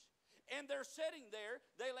foolish. And they're sitting there.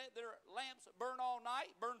 They let their lamps burn all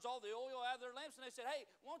night, burns all the oil out of their lamps. And they said, hey,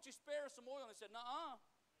 why don't you spare us some oil? And they said, nuh-uh.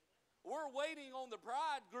 We're waiting on the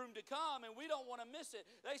bridegroom to come, and we don't want to miss it.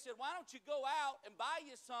 They said, why don't you go out and buy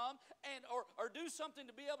you some or do something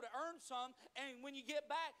to be able to earn some, and when you get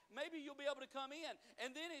back, maybe you'll be able to come in.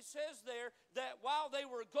 And then it says there that while they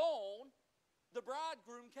were gone, the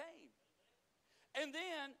bridegroom came. And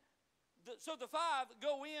then, so the 5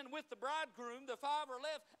 go in with the bridegroom. The 5 are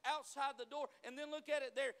left outside the door. And then look at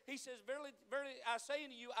it there. He says, verily, verily, I say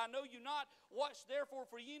unto you, I know you not. Watch therefore,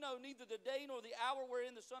 for ye know neither the day nor the hour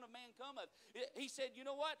wherein the Son of Man cometh. He said, you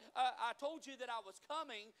know what? I told you that I was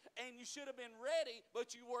coming, and you should have been ready,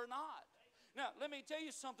 but you were not. Now, let me tell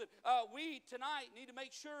you something. We tonight need to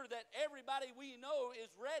make sure that everybody we know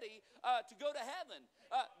is ready to go to heaven.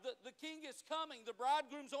 The king is coming. The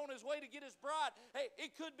bridegroom's on his way to get his bride. Hey,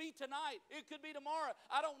 it could be tonight. It could be tomorrow.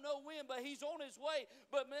 I don't know when, but he's on his way.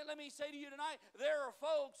 But let me say to you tonight, there are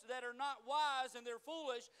folks that are not wise and they're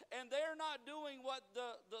foolish, and they're not doing what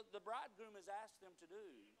the bridegroom has asked them to do.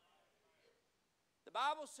 The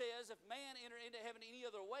Bible says if man enter into heaven any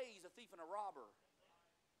other way, he's a thief and a robber.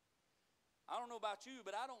 I don't know about you,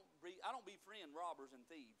 but I don't befriend robbers and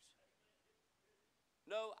thieves.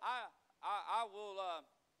 No, I will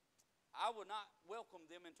not welcome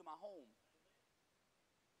them into my home.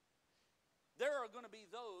 There are going to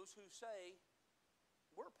be those who say,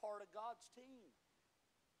 we're part of God's team.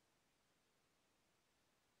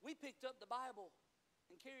 We picked up the Bible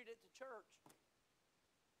and carried it to church.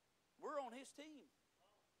 We're on His team.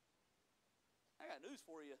 I got news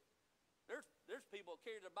for you. There's people that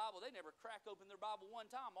carry their Bible, they never crack open their Bible one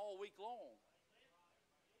time all week long.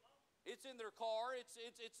 It's in their car, it's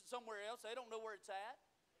somewhere else. They don't know where it's at.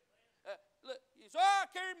 Look, you say, I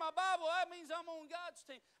carried my Bible, that means I'm on God's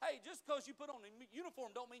team. Hey, just because you put on a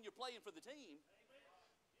uniform don't mean you're playing for the team.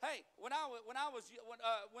 Hey, when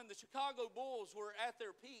the Chicago Bulls were at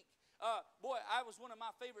their peak, boy, I was one of my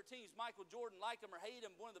favorite teams. Michael Jordan, like him or hate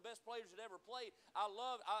him, one of the best players that ever played.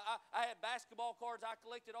 I had basketball cards. I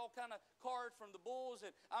collected all kind of cards from the Bulls. And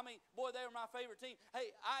I mean, boy, they were my favorite team. Hey,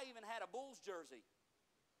 I even had a Bulls jersey.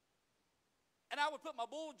 And I would put my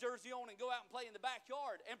Bulls jersey on and go out and play in the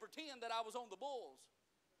backyard and pretend that I was on the Bulls.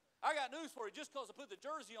 I got news for you. Just because I put the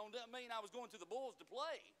jersey on doesn't mean I was going to the Bulls to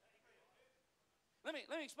play. Let me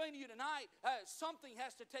explain to you tonight, something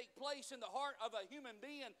has to take place in the heart of a human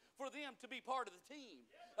being for them to be part of the team.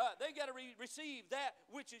 They got to receive that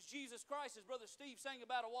which is Jesus Christ, as Brother Steve sang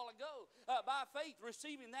about a while ago, by faith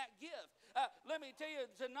receiving that gift. Let me tell you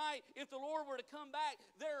tonight, if the Lord were to come back,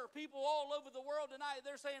 there are people all over the world tonight,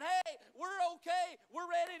 they're saying, hey, we're okay, we're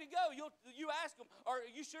ready to go. You ask them, are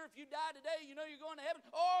you sure if you die today, you know you're going to heaven?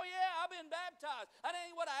 Oh yeah, I've been baptized. That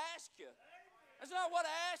ain't what I asked you. That's not what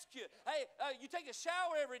I asked you. Hey, you take a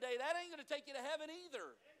shower every day. That ain't going to take you to heaven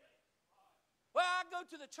either. Well, I go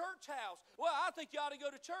to the church house. Well, I think you ought to go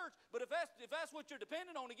to church. But if that's what you're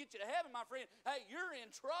dependent on to get you to heaven, my friend, hey, you're in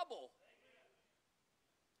trouble.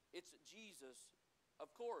 It's Jesus, of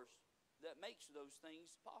course, that makes those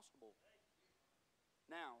things possible.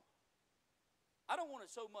 Now, I don't want to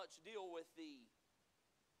so much deal with the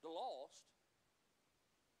lost,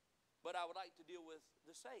 but I would like to deal with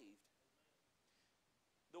the saved.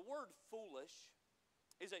 The word foolish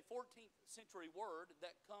is a 14th century word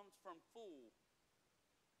that comes from fool,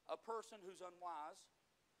 a person who's unwise.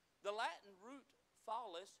 The Latin root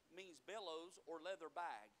follis means bellows or leather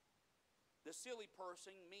bag. The silly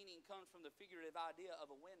person meaning comes from the figurative idea of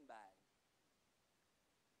a windbag.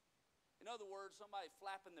 In other words, somebody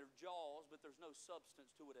flapping their jaws, but there's no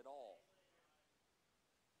substance to it at all.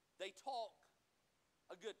 They talk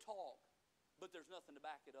a good talk, but there's nothing to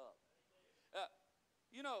back it up.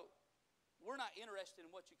 You know, we're not interested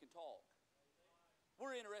in what you can talk.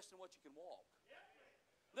 We're interested in what you can walk.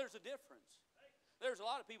 There's a difference. There's a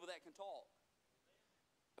lot of people that can talk.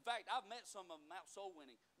 In fact, I've met some of them out soul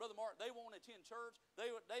winning. Brother Mark, they won't attend church.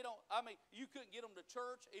 They don't, I mean, you couldn't get them to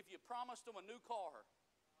church if you promised them a new car.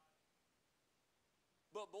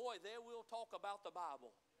 But boy, they will talk about the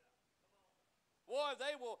Bible. Boy,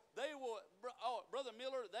 they will, oh, Brother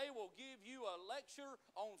Miller, they will give you a lecture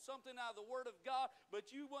on something out of the Word of God,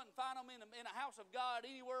 but you wouldn't find them in a house of God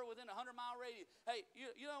anywhere within a 100-mile radius. Hey,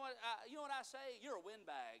 you know what I say? You're a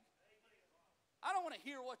windbag. I don't want to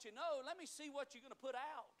hear what you know. Let me see what you're going to put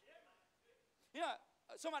out. You know,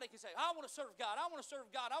 somebody can say, I want to serve God. I want to serve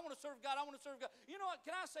God. I want to serve God. I want to serve God. You know what?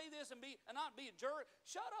 Can I say this and not be a jerk?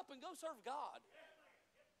 Shut up and go serve God.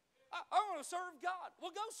 I want to serve God.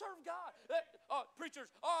 Well, go serve God. Preachers,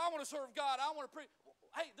 I want to serve God. I want to preach.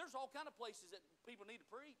 Hey, there's all kind of places that people need to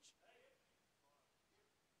preach.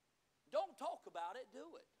 Don't talk about it, do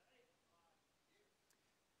it.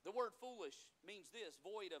 The word foolish means this: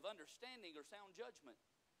 void of understanding or sound judgment,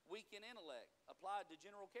 weak in intellect, applied to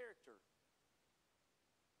general character.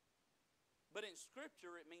 But in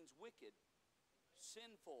Scripture, it means wicked,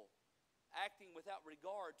 sinful, acting without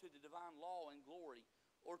regard to the divine law and glory,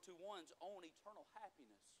 or to one's own eternal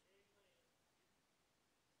happiness.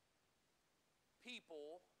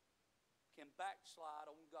 People can backslide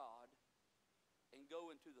on God and go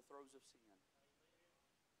into the throes of sin.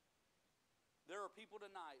 There are people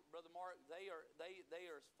tonight, Brother Mark, they are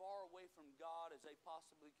as far away from God as they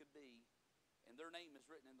possibly could be, and their name is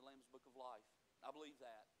written in the Lamb's Book of Life. I believe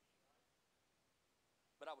that.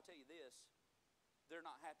 But I will tell you this, they're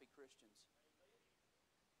not happy Christians.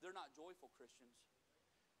 They're not joyful Christians.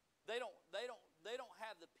 They don't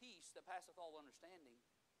have the peace that passeth all understanding.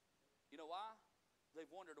 You know why? They've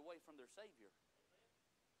wandered away from their Savior.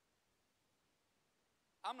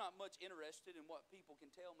 I'm not much interested in what people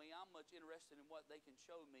can tell me. I'm much interested in what they can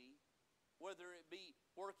show me. Whether it be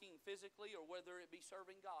working physically or whether it be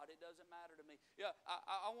serving God, it doesn't matter to me. Yeah,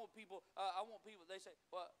 I want people. They say,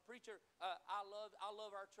 "Well, preacher, I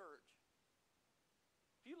love our church."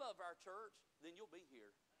 If you love our church, then you'll be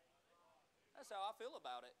here. That's how I feel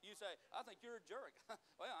about it. You say, "I think you're a jerk."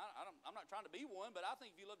 Well, I'm not trying to be one, but I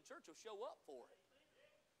think if you love the church, you'll show up for it.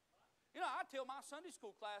 You know, I tell my Sunday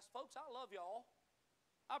school class, folks, I love y'all.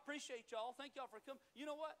 I appreciate y'all. Thank y'all for coming. You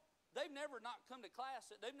know what? They've never not come to class.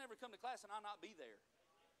 They've never come to class and I not be there.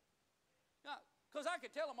 Because I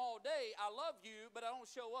could tell them all day, I love you, but I don't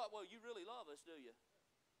show up. Well, you really love us, do you?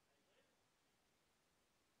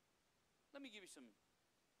 Let me give you some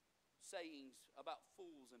sayings about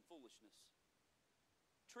fools and foolishness.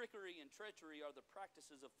 Trickery and treachery are the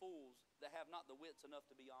practices of fools that have not the wits enough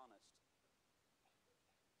to be honest.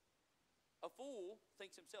 A fool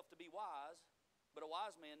thinks himself to be wise, but a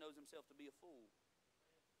wise man knows himself to be a fool.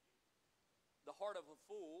 The heart of a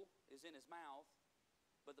fool is in his mouth,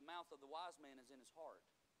 but the mouth of the wise man is in his heart.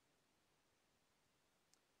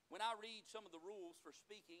 When I read some of the rules for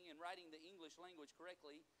speaking and writing the English language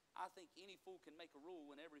correctly, I think any fool can make a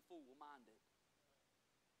rule and every fool will mind it.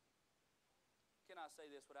 Can I say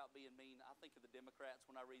this without being mean? I think of the Democrats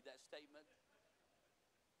when I read that statement.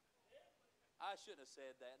 I shouldn't have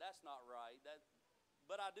said that. That's not right.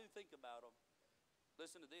 But I do think about them.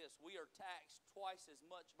 Listen to this. We are taxed twice as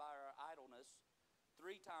much by our idleness,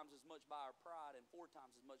 3 times as much by our pride, and 4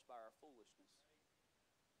 times as much by our foolishness.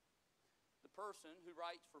 The person who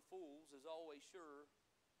writes for fools is always sure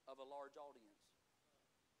of a large audience.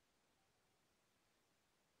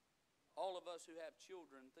 All of us who have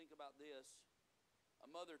children, think about this. A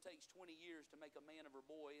mother takes 20 years to make a man of her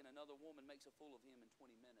boy, and another woman makes a fool of him in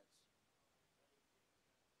 20 minutes.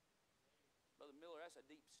 Brother Miller, that's a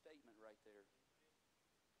deep statement right there.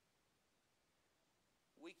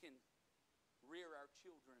 We can rear our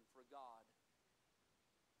children for God,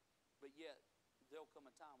 but yet there'll come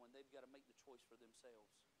a time when they've got to make the choice for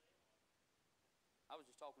themselves. I was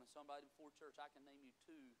just talking to somebody before church. I can name you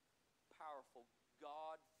 2 powerful,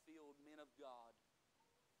 God-filled men of God.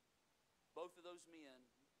 Both of those men,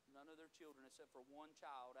 none of their children except for one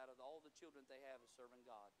child out of all the children they have is serving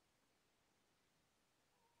God.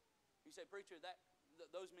 You say, preacher,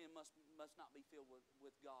 those men must not be filled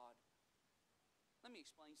with God. Let me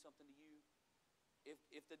explain something to you.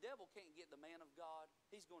 If the devil can't get the man of God,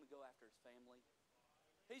 he's going to go after his family.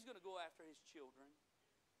 He's going to go after his children.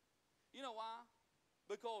 You know why?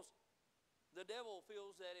 Because the devil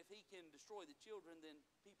feels that if he can destroy the children, then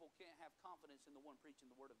people can't have confidence in the one preaching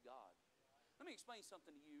the Word of God. Let me explain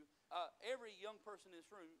something to you. Every young person in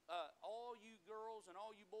this room, all you girls and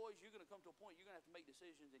all you boys, you're going to come to a point you're going to have to make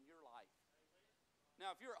decisions in your life.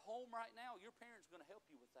 Now, if you're at home right now, your parents are going to help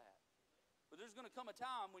you with that. But there's going to come a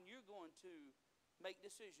time when you're going to make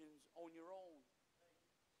decisions on your own.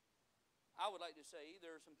 I would like to say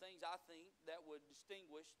there are some things I think that would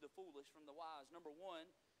distinguish the foolish from the wise. Number 1,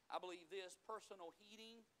 I believe this: personal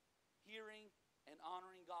hearing, and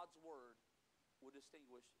honoring God's Word will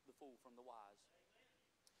distinguish the fool from the wise.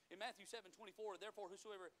 In Matthew 7:24, therefore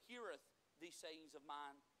whosoever heareth these sayings of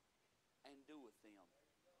mine and doeth them.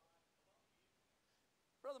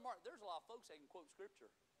 Brother Mark, there's a lot of folks that can quote Scripture.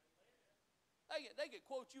 They could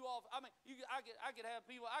quote you off. I mean, I could have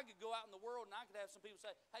people, I could go out in the world and I could have some people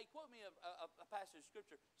say, hey, quote me a passage of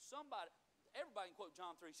Scripture. Everybody can quote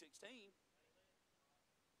John 3:16.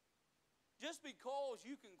 Just because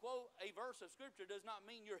you can quote a verse of Scripture does not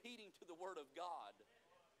mean you're heeding to the Word of God.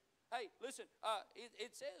 Hey, listen,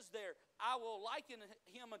 it says there, I will liken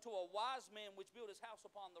him unto a wise man which built his house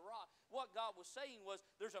upon the rock. What God was saying was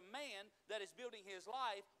there's a man that is building his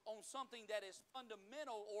life on something that is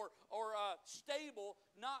fundamental or stable,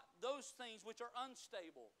 not those things which are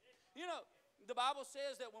unstable. You know, the Bible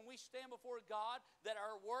says that when we stand before God, that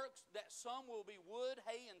our works, that some will be wood,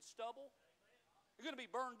 hay, and stubble. They're going to be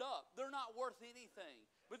burned up. They're not worth anything.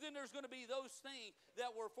 But then there's going to be those things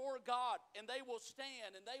that were for God, and they will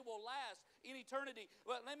stand, and they will last in eternity.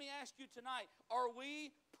 But let me ask you tonight, are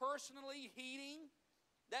we personally heeding?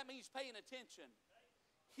 That means paying attention,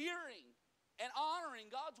 hearing, and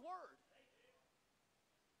honoring God's Word.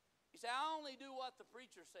 You say, I only do what the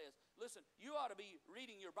preacher says. Listen, you ought to be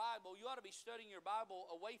reading your Bible. You ought to be studying your Bible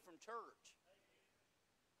away from church.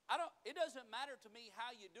 It doesn't matter to me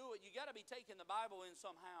how you do it. You got to be taking the Bible in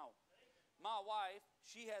somehow. My wife,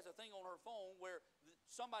 she has a thing on her phone where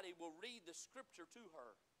somebody will read the Scripture to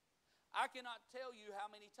her. I cannot tell you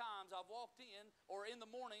how many times I've walked in, or in the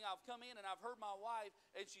morning I've come in and I've heard my wife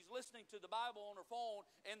and she's listening to the Bible on her phone,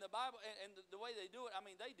 and the Bible and the way they do it, I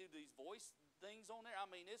mean, they do these voice things on there. I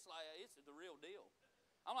mean, it's like it's the real deal.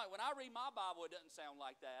 I'm like, when I read my Bible, it doesn't sound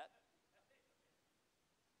like that.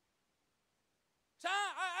 So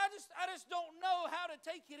I just don't know how to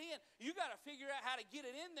take it in. You got to figure out how to get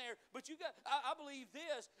it in there. But I believe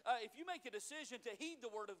this: if you make a decision to heed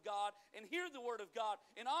the Word of God and hear the Word of God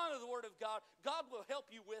and honor the Word of God, God will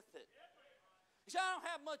help you with it. You see, I don't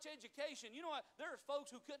have much education. You know what? There's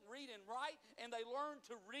folks who couldn't read and write, and they learned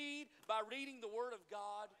to read by reading the Word of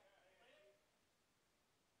God.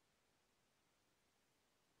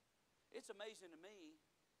 It's amazing to me.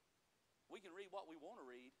 We can read what we want to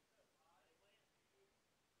read.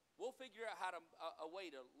 We'll figure out a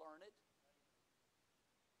way to learn it.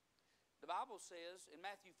 The Bible says in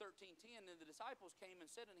Matthew 13:10, and the disciples came and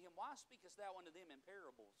said unto him, Why speakest thou unto them in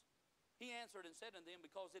parables? He answered and said unto them,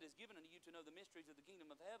 Because it is given unto you to know the mysteries of the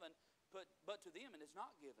kingdom of heaven, but to them it is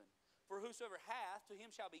not given. For whosoever hath, to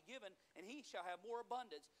him shall be given, and he shall have more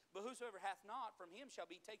abundance. But whosoever hath not, from him shall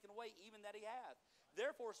be taken away even that he hath.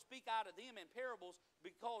 Therefore speak I to them in parables,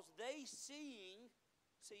 because they seeing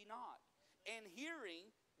see not, and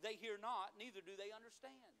hearing they hear not, neither do they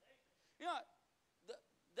understand. You know,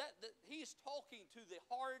 he's talking to the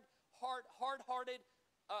hard-hearted,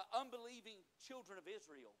 unbelieving children of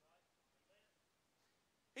Israel.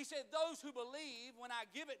 He said, those who believe, when I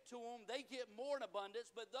give it to them, they get more in abundance.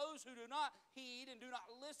 But those who do not heed and do not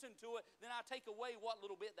listen to it, then I take away what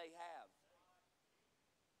little bit they have.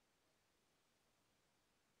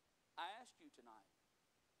 I ask you tonight,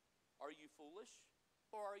 are you foolish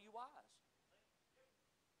or are you wise?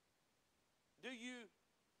 Do you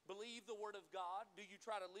believe the Word of God? Do you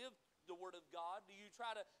try to live the Word of God? Do you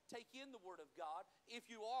try to take in the Word of God?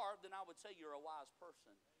 If you are, then I would say you're a wise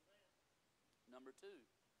person. Number two,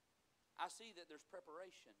 I see that there's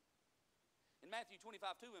preparation. In Matthew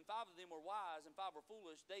 25:2, and 5 of them were wise and 5 were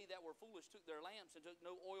foolish. They that were foolish took their lamps and took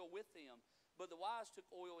no oil with them. But the wise took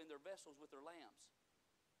oil in their vessels with their lamps.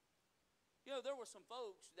 You know, there were some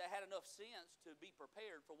folks that had enough sense to be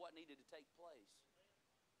prepared for what needed to take place.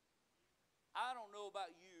 I don't know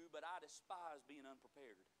about you, but I despise being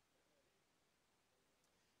unprepared.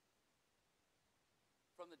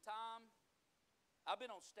 From the time I've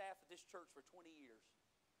been on staff at this church for 20 years.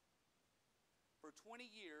 For 20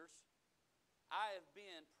 years, I have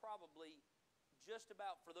been probably just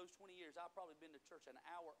about, for those 20 years, I've probably been to church an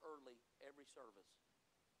hour early every service.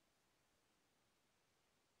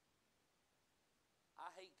 I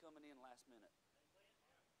hate coming in last minute.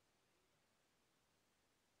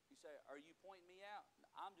 You say, are you pointing me out?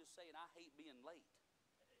 I'm just saying I hate being late.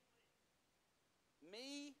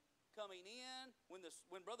 Me coming in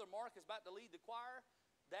when Brother Mark is about to lead the choir,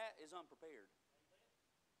 that is unprepared.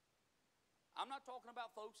 I'm not talking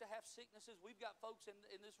about folks that have sicknesses. We've got folks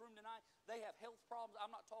in this room tonight, they have health problems.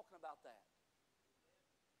 I'm not talking about that.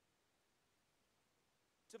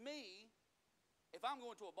 To me, if I'm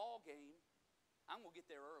going to a ball game, I'm going to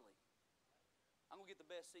get there early. I'm going to get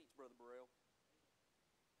the best seats, Brother Burrell.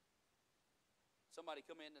 Somebody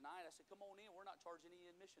come in tonight, I said, come on in. We're not charging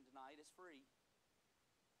any admission tonight. It's free.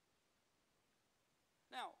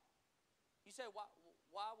 Now, you say, why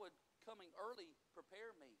would coming early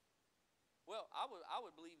prepare me? Well, I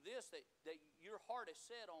would believe this, that your heart is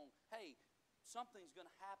set on, hey, something's going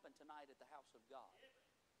to happen tonight at the house of God.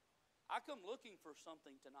 I come looking for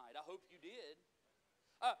something tonight. I hope you did.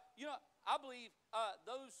 I believe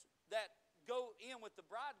those that go in with the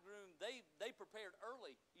bridegroom, they prepared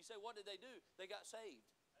early. You say, what did they do? They got saved.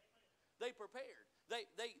 They prepared.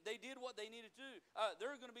 They did what they needed to do.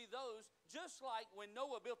 There are going to be those, just like when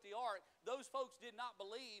Noah built the ark, those folks did not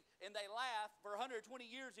believe and they laughed. For 120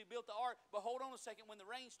 years he built the ark, but hold on a second, when the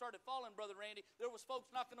rain started falling, Brother Randy, there was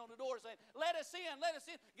folks knocking on the door saying, let us in, let us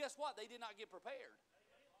in. Guess what? They did not get prepared.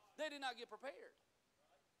 They did not get prepared.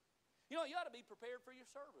 You know, you ought to be prepared for your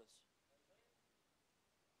service.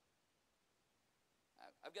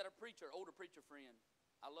 I've got a preacher, older preacher friend.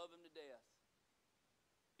 I love him to death.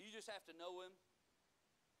 You just have to know him.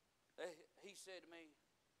 He said to me,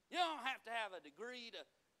 you don't have to have a degree to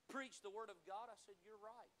preach the Word of God. I said, you're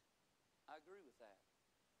right. I agree with that.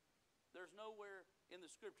 There's nowhere in the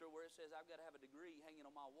Scripture where it says I've got to have a degree hanging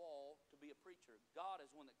on my wall to be a preacher. God is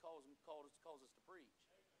one that calls us to preach.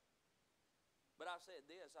 But I said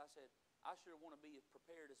this, I said, I sure want to be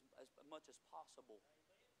prepared as much as possible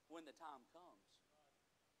when the time comes.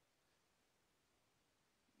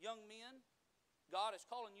 Young men, God is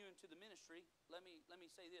calling you into the ministry. Let me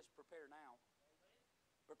say this, prepare now.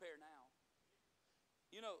 Prepare now.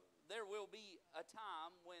 You know, there will be a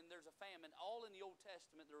time when there's a famine. All in the Old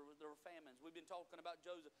Testament there were famines. We've been talking about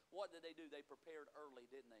Joseph. What did they do? They prepared early,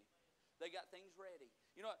 didn't they? They got things ready.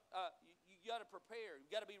 You know, you got to prepare. You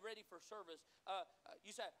got to be ready for service.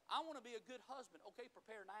 You say, I want to be a good husband. Okay,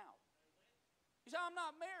 prepare now. You say, I'm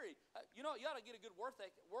not married. You know, you ought to get a good work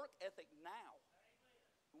ethic now.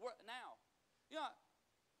 Now. You know,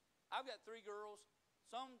 I've got 3 girls.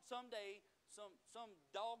 Someday, some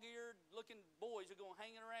dog-eared looking boys are going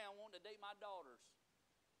hanging around wanting to date my daughters.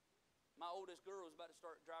 My oldest girl is about to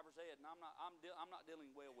start driver's ed, and I'm not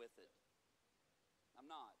dealing well with it. I'm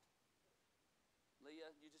not.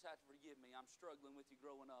 Leah, you just have to forgive me. I'm struggling with you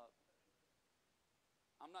growing up.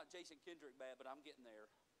 I'm not Jason Kendrick bad, but I'm getting there.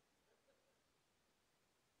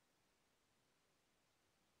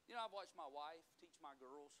 You know, I've watched my wife teach my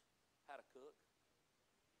girls how to cook.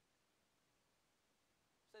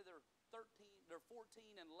 Say they're 14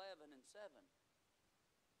 and 11 and 7.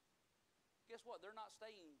 Guess what? They're not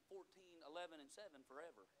staying 14, 11, and 7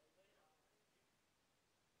 forever.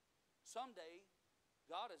 Someday,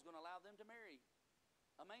 God is going to allow them to marry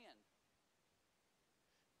a man.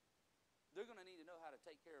 They're going to need to know how to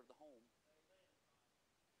take care of the home.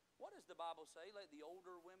 What does the Bible say? Let the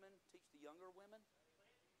older women teach the younger women.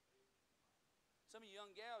 Some of you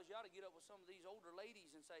young gals, you ought to get up with some of these older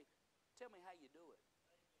ladies and say, tell me how you do it.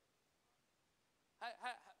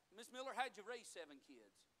 Miss Miller, how'd you raise 7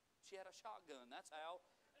 kids? She had a shotgun, that's how.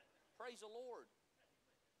 Praise the Lord.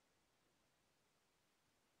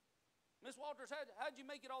 Miss Walters, how'd you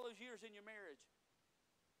make it all those years in your marriage?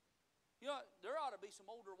 You know, there ought to be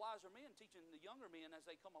some older, wiser men teaching the younger men as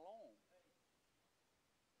they come along.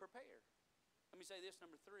 Prepare. Let me say this,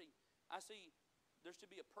 number 3. I see there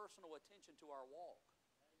should be a personal attention to our walk.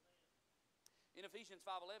 In Ephesians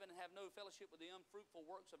 5:11, have no fellowship with the unfruitful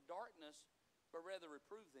works of darkness, but rather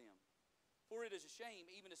reprove them. For it is a shame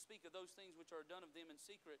even to speak of those things which are done of them in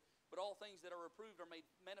secret, but all things that are reproved are made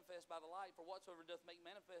manifest by the light. For whatsoever doth make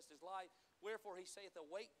manifest is light. Wherefore he saith,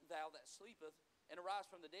 awake thou that sleepeth, and arise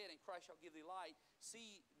from the dead, and Christ shall give thee light.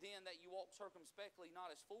 See then that you walk circumspectly,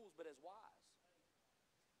 not as fools, but as wise.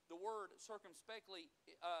 The word circumspectly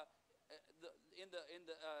in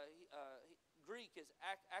the Greek is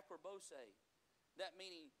akrobose. That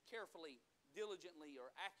meaning carefully, diligently,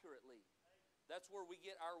 or accurately. That's where we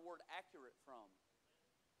get our word accurate from.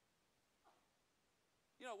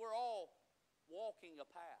 You know, we're all walking a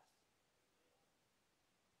path.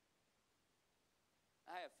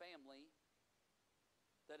 I have family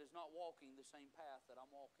that is not walking the same path that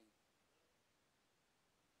I'm walking.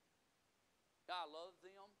 I love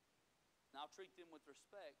them, and I'll treat them with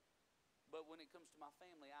respect, but when it comes to my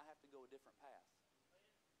family, I have to go a different path.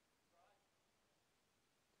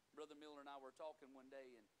 Brother Miller and I were talking one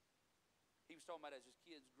day, and he was talking about as his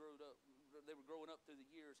kids grew up, they were growing up through the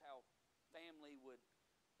years, how family would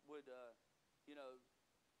you know,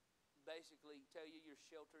 basically tell you you're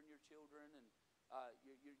sheltering your children, and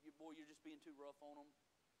you're just being too rough on them.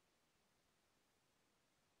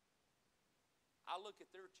 I look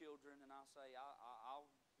at their children and I say,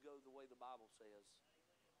 I'll go the way the Bible says.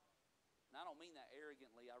 And I don't mean that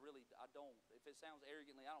arrogantly. I don't. If it sounds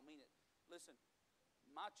arrogantly, I don't mean it. Listen,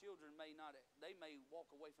 my children may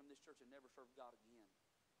walk away from this church and never serve God again.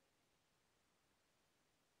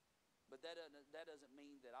 But that doesn't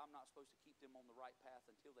mean that I'm not supposed to keep them on the right path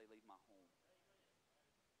until they leave my home.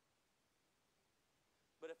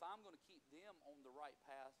 But if I'm going to keep them on the right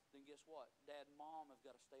path, then guess what? Dad and Mom have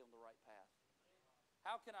got to stay on the right path.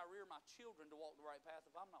 How can I rear my children to walk the right path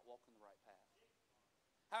if I'm not walking the right path?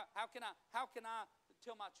 How can I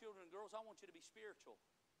tell my children and girls, I want you to be spiritual?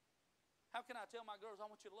 How can I tell my girls, I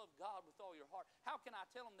want you to love God with all your heart? How can I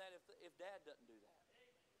tell them that if Dad doesn't do that?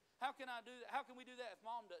 How can I do that? How can we do that if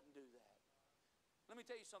Mom doesn't do that? Let me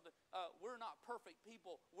tell you something. We're not perfect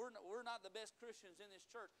people. We're not the best Christians in this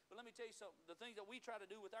church. But let me tell you something. The things that we try to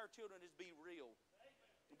do with our children is be real.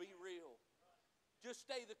 Be real. Just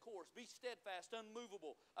stay the course. Be steadfast,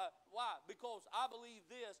 unmovable. Why? Because I believe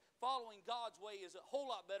this. Following God's way is a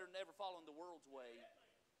whole lot better than ever following the world's way.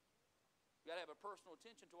 We've got to have a personal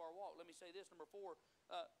attention to our walk. Let me say this. Number 4,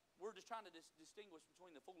 we're just trying to distinguish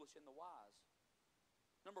between the foolish and the wise.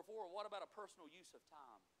 Number 4, what about a personal use of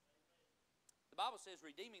time? The Bible says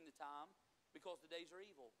redeeming the time because the days are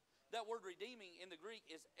evil. That word redeeming in the Greek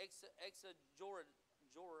is exagorazo.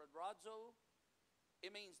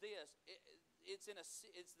 It means this. It's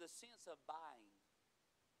the sense of buying.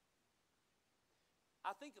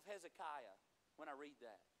 I think of Hezekiah when I read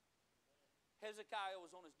that. Hezekiah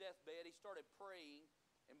was on his deathbed. He started praying,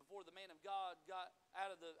 and before the man of God got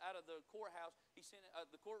out of the courthouse,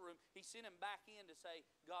 the courtroom, he sent him back in to say,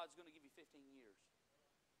 God's going to give you 15 years.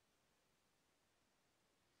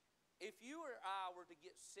 If you or I were to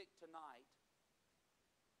get sick tonight,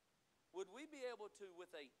 would we be able to, with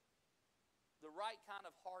the right kind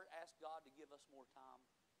of heart, ask God to give us more time?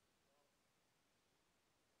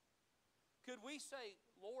 Could we say,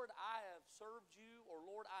 Lord, I have served you, or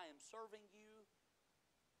Lord, I am serving you.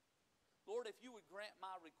 Lord, if you would grant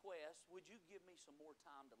my request, would you give me some more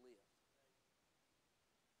time to live?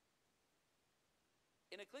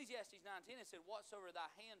 In Ecclesiastes 9:10 it said, whatsoever thy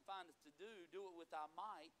hand findeth to do, do it with thy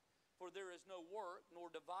might, for there is no work, nor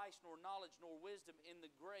device, nor knowledge, nor wisdom in the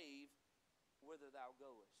grave whither thou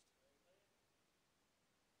goest.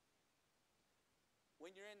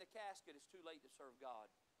 When you're in the casket, it's too late to serve God.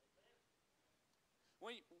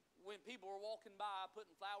 When people are walking by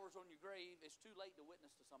putting flowers on your grave, it's too late to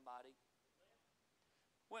witness to somebody.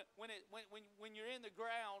 When you're in the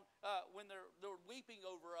ground, when they're weeping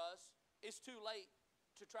over us, it's too late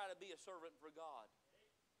to try to be a servant for God.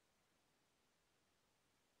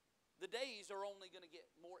 The days are only going to get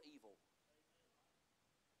more evil.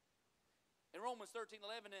 In Romans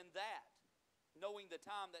 13:11, in that, knowing the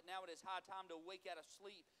time that now it is high time to awake out of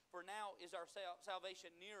sleep, for now is our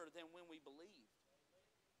salvation nearer than when we believed.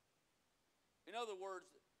 In other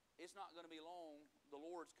words, it's not going to be long. The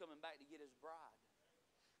Lord's coming back to get his bride.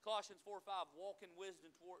 Colossians 4:5, walk in wisdom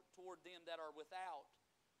toward them that are without,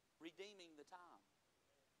 redeeming the time.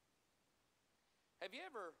 Have you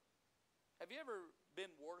ever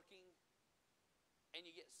been working and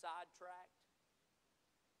you get sidetracked,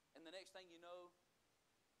 and the next thing you know,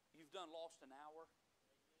 you've lost an hour?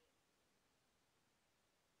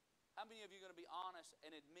 How many of you are going to be honest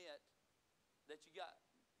and admit that you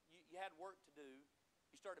had work to do,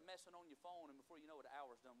 you started messing on your phone, and before you know it, an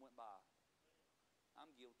hour's done went by?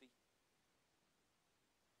 I'm guilty.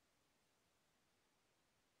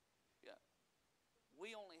 Yeah.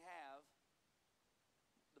 We only have,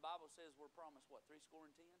 the Bible says we're promised what, 10?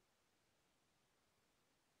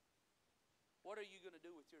 What are you going to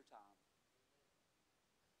do with your time?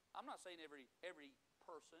 I'm not saying every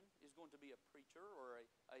person is going to be a preacher or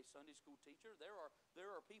a Sunday school teacher. There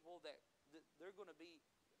are people that they're going to be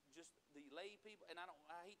just the lay people, and I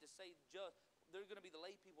hate to say just, they're going to be the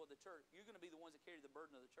lay people of the church. You're going to be the ones that carry the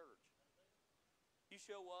burden of the church. You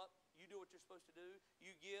show up, you do what you're supposed to do,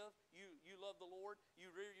 you give, you love the Lord,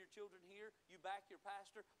 you rear your children here, you back your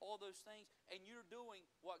pastor, all those things, and you're doing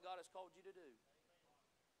what God has called you to do.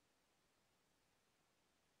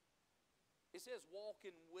 It says, walk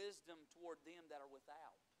in wisdom toward them that are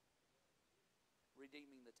without,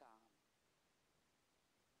 redeeming the time.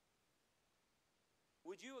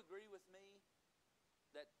 Would you agree with me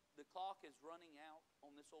that the clock is running out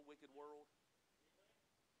on this old wicked world?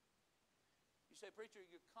 You say, preacher,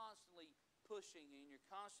 you're constantly pushing and you're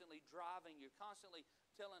constantly driving. You're constantly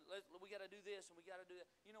telling, we got to do this and we got to do that.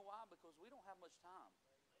 You know why? Because we don't have much time.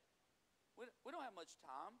 We don't have much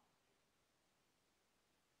time.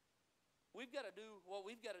 We've got to do what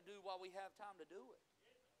we've got to do while we have time to do it.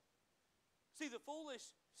 See, the foolish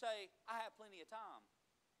say, I have plenty of time.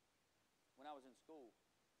 When I was in school,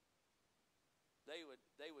 they would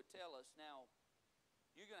tell us, now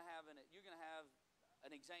you're going to have an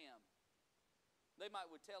exam. They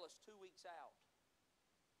would tell us 2 weeks out,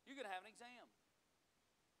 you're going to have an exam.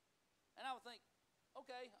 And I would think,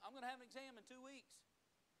 Okay, I'm going to have an exam in 2 weeks.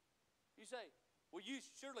 You say, well, you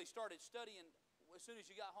surely started studying as soon as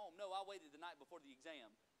you got home. No, I waited the night before the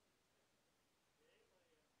exam.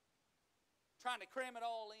 Trying to cram it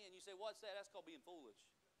all in. You say, what's that? That's called being foolish.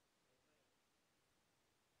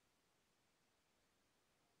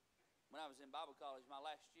 When I was in Bible college, my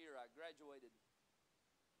last year, I graduated.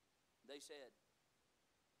 They said,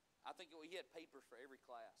 I think we had papers for every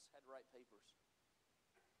class, had to write papers.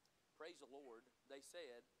 Praise the Lord. They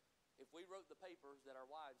said, if we wrote the papers, that our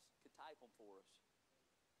wives could type them for us.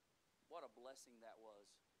 What a blessing that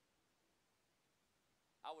was.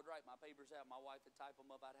 I would write my papers out. My wife would type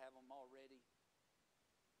them up. I'd have them all ready.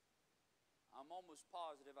 I'm almost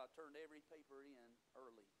positive I turned every paper in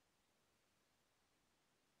early.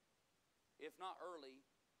 If not early,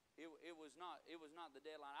 it was not the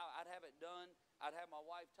deadline. I'd have it done. I'd have my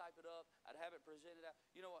wife type it up. I'd have it presented out.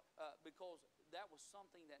 You know, because that was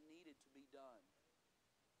something that needed to be done.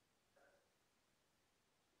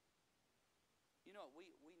 You know,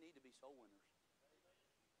 we need to be soul winners.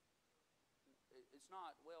 It's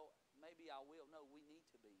not, well, maybe I will. No, we need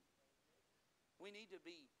to be. We need to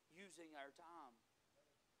be using our time.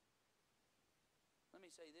 Let me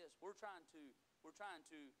say this. We're trying to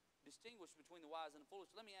distinguish between the wise and the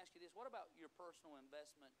foolish. Let me ask you this. What about your personal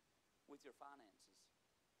investment with your finances?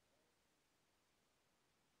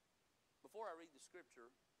 Before I read the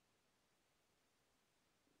scripture,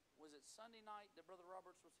 was it Sunday night that Brother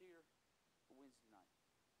Roberts was here? Or Wednesday night?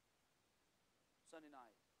 Sunday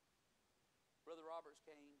night. Brother Roberts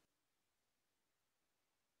came,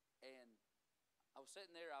 and I was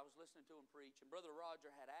sitting there, I was listening to him preach, and Brother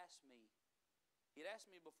Roger had asked me, he'd asked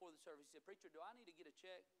me before the service, he said, Preacher, do I need to get a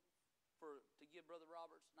check to give Brother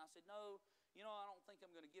Roberts? And I said, no, you know, I don't think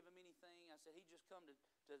I'm going to give him anything. I said, he just come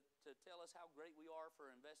to tell us how great we are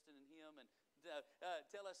for investing in him and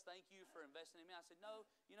tell us thank you for investing in me. I said, no,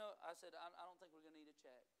 you know, I said, I don't think we're going to need a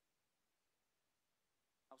check.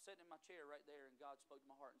 I was sitting in my chair right there, and God spoke to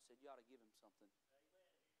my heart and said, you ought to give him something.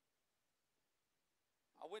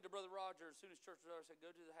 I went to Brother Roger as soon as church was over. I said,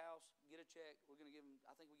 go to the house, get a check. We're going to give him,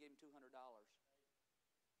 I think we gave him $200.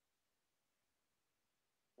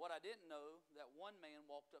 What I didn't know, that one man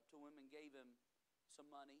walked up to him and gave him some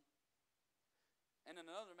money. And then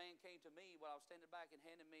another man came to me while I was standing back and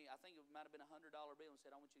handed me, I think it might have been a $100 bill, and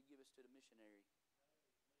said, I want you to give this to the missionary.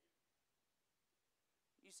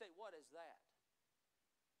 You say, what is that?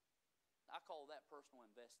 I call that personal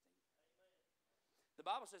investing. The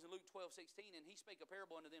Bible says in Luke 12:16, and he spake a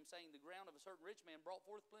parable unto them, saying, the ground of a certain rich man brought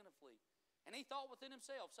forth plentifully. And he thought within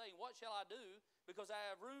himself, saying, what shall I do? Because I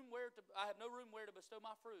have no room where to bestow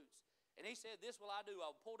my fruits. And he said, this will I do. I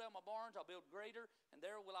will pull down my barns, I'll build greater, and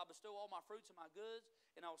there will I bestow all my fruits and my goods.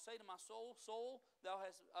 And I will say to my soul, soul, thou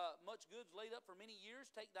hast much goods laid up for many years.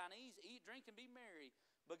 Take thine ease, eat, drink, and be merry.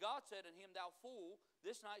 But God said unto him, thou fool,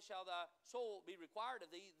 this night shall thy soul be required of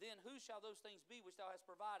thee. Then whose shall those things be which thou hast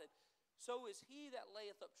provided? So is he that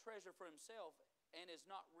layeth up treasure for himself and is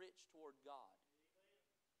not rich toward God.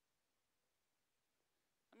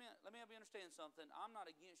 Let me have you understand something. I'm not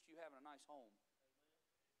against you having a nice home.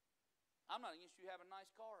 I'm not against you having nice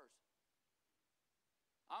cars.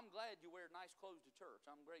 I'm glad you wear nice clothes to church.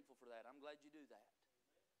 I'm grateful for that. I'm glad you do that.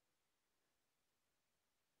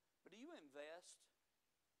 But do you invest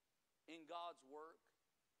in God's work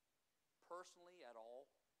personally at all?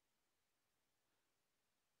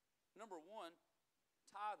 Number one,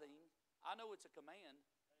 tithing. I know it's a command,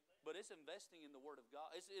 but it's investing in the Word of God.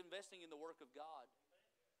 It's investing in the work of God.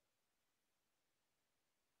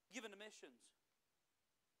 Giving to missions.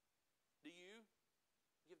 Do you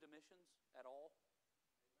give to missions at all?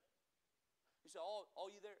 You say, oh,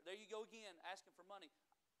 you there you go again, asking for money.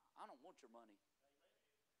 I don't want your money.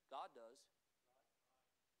 God does.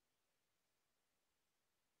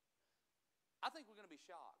 I think we're going to be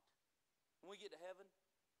shocked when we get to heaven.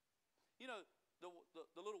 You know, the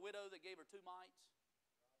little widow that gave her 2 mites,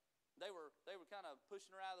 they were kind of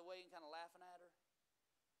pushing her out of the way and kind of laughing at her.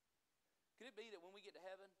 Could it be that when we get to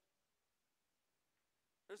heaven,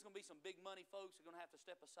 there's going to be some big money folks who are going to have to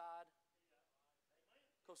step aside?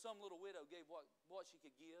 Because some little widow gave what she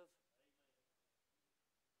could give.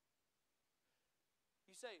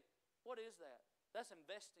 You say, what is that? That's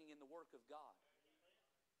investing in the work of God.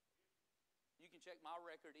 You can check my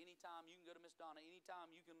record anytime. You can go to Miss Donna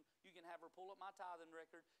anytime. You can have her pull up my tithing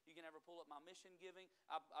record. You can have her pull up my mission giving.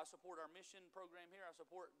 I support our mission program here. I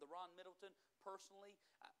support the Ron Middleton personally.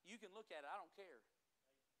 You can look at it. I don't care.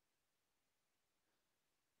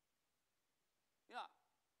 You know,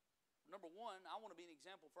 number one, I want to be an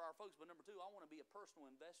example for our folks. But number two, I want to be a personal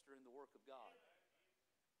investor in the work of God.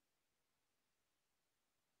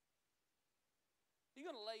 You're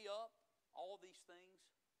going to lay up all these things.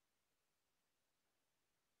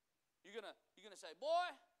 You're going to say, boy,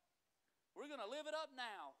 we're going to live it up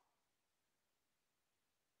now.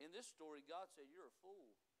 In this story, God said, you're a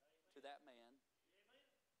fool to that man.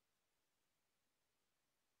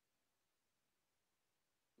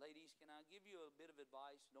 Ladies, can I give you a bit of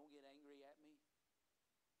advice? Don't get angry at me.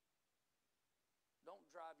 Don't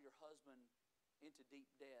drive your husband into deep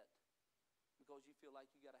debt because you feel like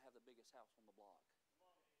you got to have the biggest house on the block.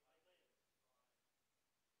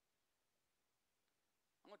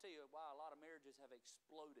 I'm going to tell you why a lot of marriages have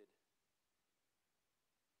exploded.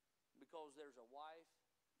 Because there's a wife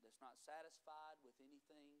that's not satisfied with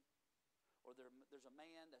anything, or there's a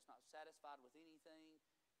man that's not satisfied with anything.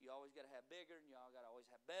 You always got to have bigger, and you all got to always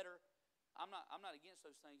have better. I'm not against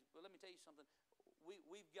those things, but let me tell you something.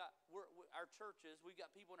 We've got our churches. We've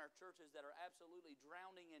got people in our churches that are absolutely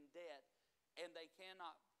drowning in debt, and they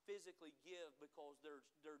cannot physically give because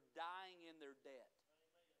they're dying in their debt.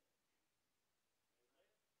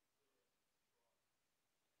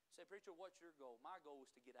 Say, preacher, what's your goal? My goal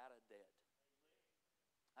is to get out of debt.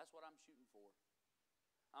 That's what I'm shooting for.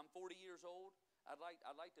 I'm 40 years old. I'd like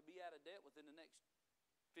to be out of debt within the next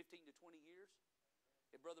 15 to 20 years.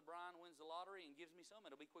 If Brother Brian wins the lottery and gives me some,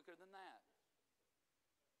 it'll be quicker than that.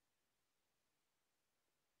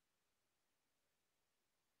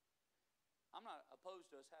 I'm not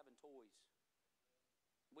opposed to us having toys.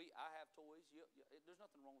 I have toys. There's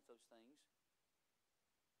nothing wrong with those things.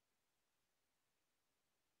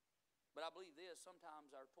 But I believe this,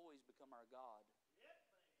 sometimes our toys become our God.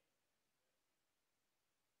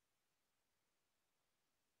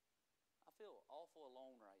 I feel awful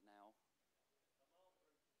alone right now.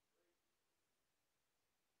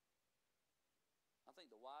 I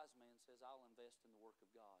think the wise man says, I'll invest in the work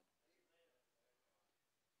of God.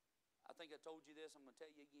 I think I told you this, I'm going to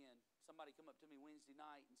tell you again. Somebody come up to me Wednesday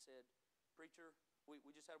night and said, preacher, we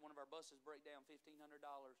just had one of our buses break down, $1,500.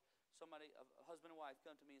 Somebody, a husband and wife,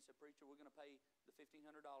 come to me and said, preacher, we're going to pay the $1,500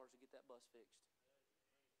 to get that bus fixed.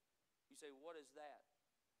 You say, what is that?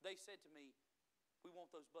 They said to me, we want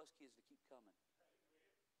those bus kids to keep coming.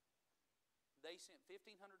 They sent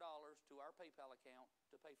 $1,500 to our PayPal account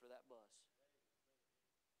to pay for that bus.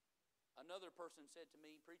 Another person said to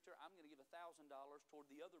me, preacher, I'm going to give $1,000 toward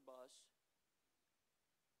the other bus.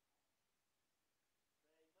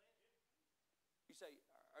 You say,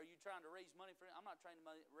 are you trying to raise money for it? I'm not trying to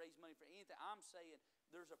raise money for anything. I'm saying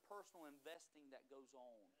there's a personal investing that goes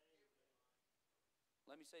on.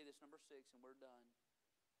 Let me say this, number 6, and we're done.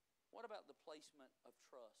 What about the placement of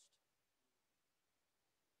trust?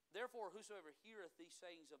 Therefore, whosoever heareth these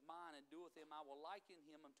sayings of mine and doeth them, I will liken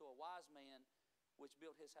him unto a wise man which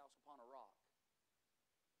built his house upon a rock.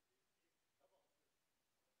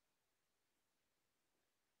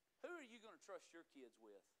 Who are you going to trust your kids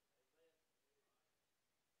with?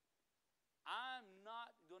 I'm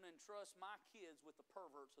not going to entrust my kids with the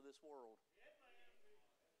perverts of this world.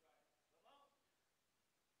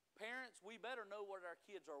 Parents, we better know what our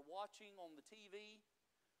kids are watching on the TV,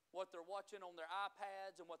 what they're watching on their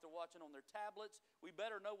iPads, and what they're watching on their tablets. We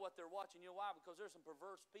better know what they're watching. You know why? Because there's some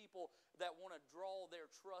perverse people that want to draw their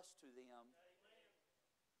trust to them.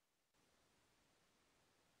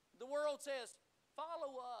 The world says,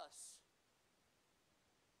 follow us.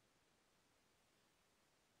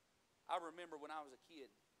 I remember when I was a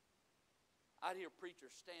kid, I'd hear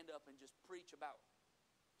preachers stand up and just preach about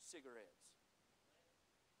cigarettes.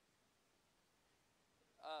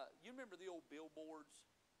 You remember the old billboards?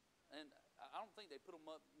 And I don't think they put them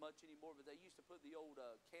up much anymore, but they used to put the old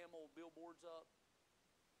Camel billboards up.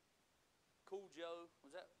 Cool Joe.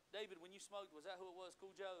 Was that, David, when you smoked, was that who it was,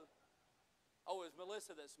 Cool Joe? Oh, it was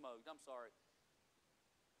Melissa that smoked. I'm sorry.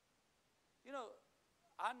 You know,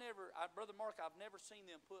 Brother Mark, I've never seen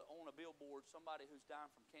them put on a billboard somebody who's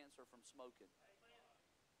dying from cancer from smoking.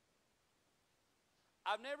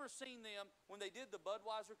 I've never seen them, when they did the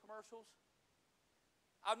Budweiser commercials,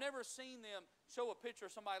 I've never seen them show a picture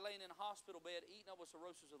of somebody laying in a hospital bed eating up with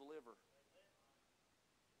cirrhosis of the liver.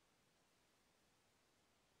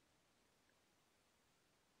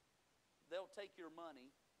 They'll take your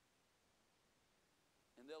money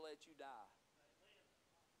and they'll let you die.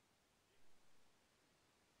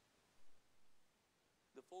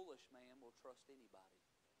 The foolish man will trust anybody.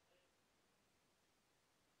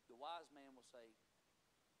 The wise man will say,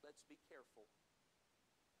 let's be careful.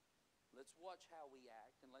 Let's watch how we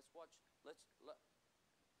act, and I'm just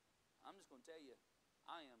going to tell you,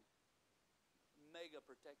 I am mega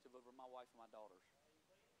protective over my wife and my daughters.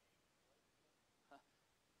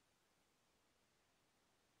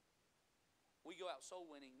 We go out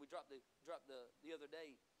soul winning. We dropped the other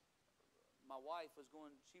day. my wife was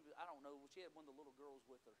going, I don't know, she had one of the little girls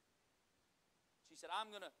with her. She said,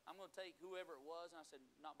 I'm gonna take whoever it was. And I said,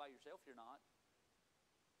 not by yourself, you're not.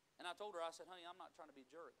 And I told her, I said, honey, I'm not trying to be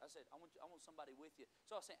a jerk. I said, I want somebody with you.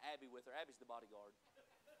 So I sent Abby with her. Abby's the bodyguard.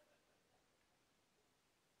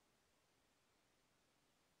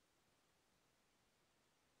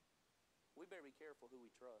 We better be careful who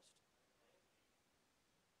we trust.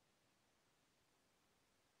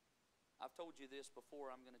 I've told you this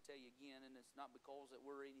before, I'm going to tell you again, and it's not because that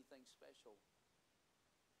we're anything special.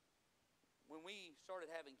 When we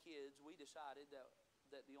started having kids, we decided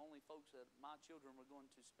that the only folks that my children were going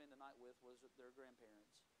to spend the night with was their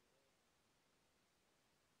grandparents.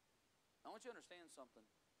 I want you to understand something.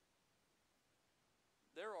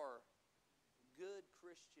 There are good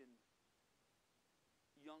Christian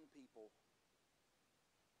young people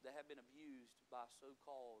that have been abused by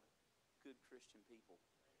so-called good Christian people.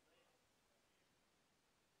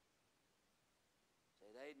 Say,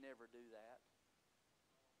 they'd never do that.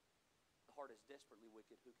 The heart is desperately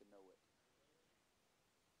wicked. Who can know it?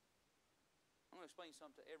 I'm going to explain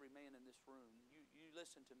something to every man in this room. You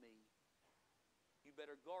listen to me. You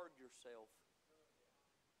better guard yourself.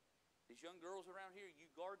 These young girls around here, you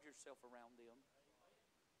guard yourself around them.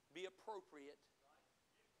 Be appropriate.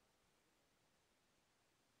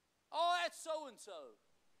 Oh, that's so-and-so.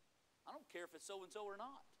 I don't care if it's so-and-so or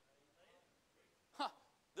not. Huh.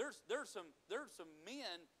 There's some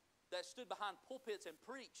men that stood behind pulpits and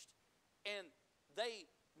preached, and they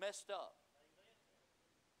messed up.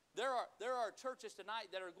 There are churches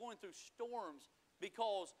tonight that are going through storms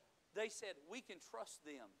because they said we can trust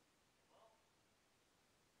them.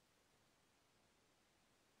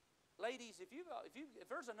 Ladies, if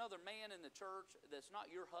there's another man in the church that's not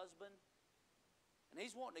your husband, and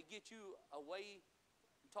he's wanting to get you away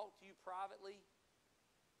and talk to you privately,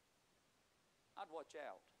 I'd watch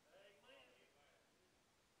out.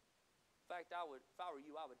 In fact, if I were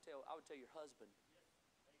you, I would tell your husband.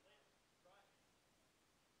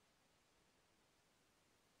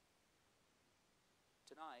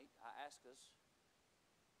 Tonight, I ask us,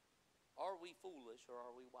 are we foolish or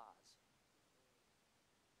are we wise?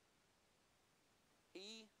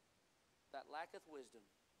 He that lacketh wisdom,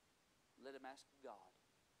 let him ask of God.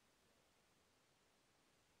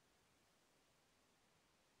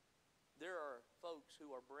 There are folks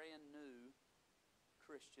who are brand new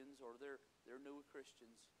Christians, or they're newer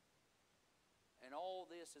Christians, and all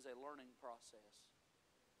this is a learning process.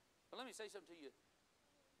 But let me say something to you.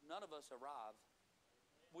 None of us arrive.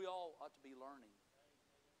 We all ought to be learning.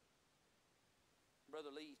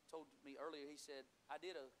 Brother Lee told me earlier, he said, I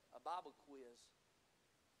did a Bible quiz.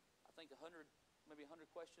 I think 100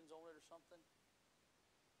 questions on it or something.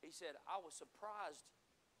 He said, I was surprised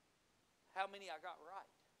how many I got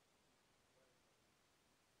right.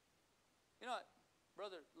 You know what,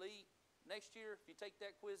 Brother Lee, next year, if you take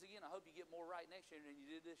that quiz again, I hope you get more right next year than you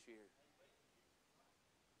did this year.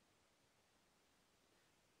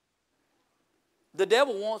 The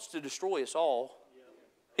devil wants to destroy us all.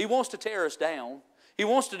 He wants to tear us down. He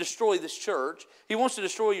wants to destroy this church. He wants to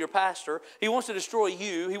destroy your pastor. He wants to destroy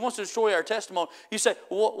you. He wants to destroy our testimony. You say,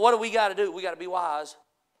 well, what do we got to do? We got to be wise.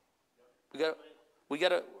 We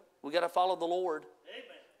got to follow the Lord.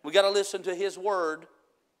 We got to listen to His word.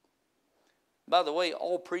 By the way,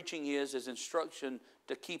 all preaching is instruction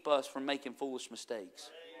to keep us from making foolish mistakes.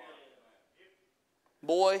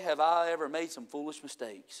 Boy, have I ever made some foolish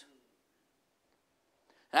mistakes.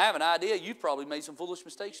 And I have an idea you've probably made some foolish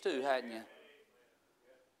mistakes too, hadn't you?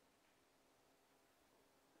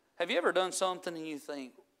 Have you ever done something and you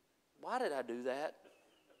think, why did I do that?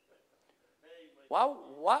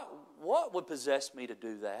 What would possess me to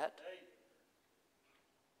do that?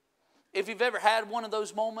 If you've ever had one of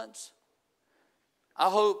those moments, I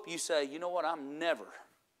hope you say, you know what, I'm never,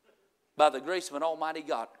 by the grace of an almighty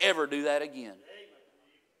God, ever do that again.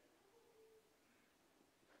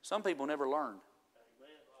 Some people never learn.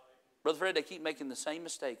 Brother Fred, they keep making the same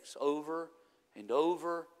mistakes over and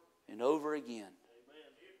over and over again.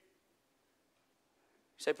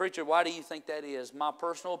 You say, preacher, why do you think that is? My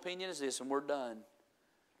personal opinion is this, and we're done.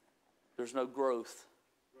 There's no growth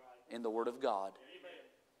in the Word of God.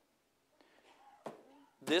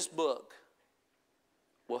 This book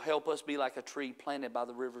will help us be like a tree planted by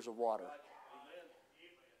the rivers of water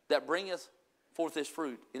that bringeth forth its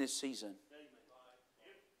fruit in its season.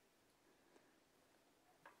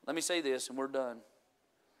 Let me say this and we're done.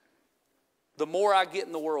 The more I get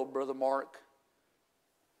in the world, Brother Mark,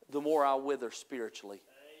 the more I wither spiritually.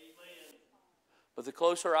 But the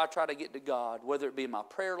closer I try to get to God, whether it be in my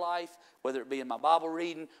prayer life, whether it be in my Bible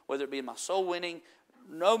reading, whether it be in my soul winning,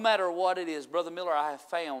 no matter what it is, Brother Miller, I have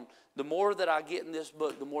found the more that I get in this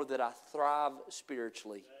book, the more that I thrive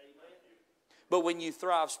spiritually. But when you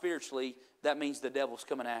thrive spiritually, that means the devil's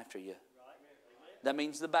coming after you. That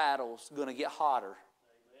means the battle's going to get hotter.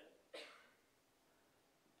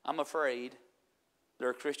 I'm afraid there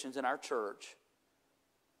are Christians in our church,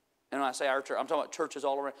 and when I say our church, I'm talking about churches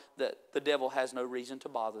all around, that the devil has no reason to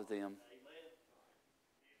bother them.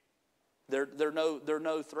 They're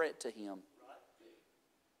no threat to him.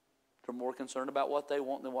 They're more concerned about what they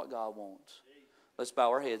want than what God wants. Let's bow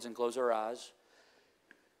our heads and close our eyes.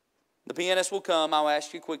 The pianist will come. I'll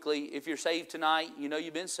ask you quickly, if you're saved tonight, you know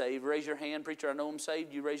you've been saved. Raise your hand. Preacher, I know I'm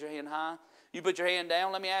saved. You raise your hand high. You put your hand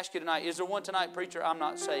down. Let me ask you tonight, is there one tonight, preacher, I'm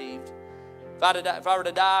not saved? If I were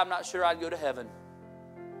to die, I'm not sure I'd go to heaven.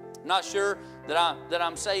 I'm not sure that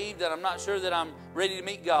I'm saved, that I'm not sure that I'm ready to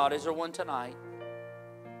meet God. Is there one tonight?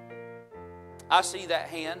 I see that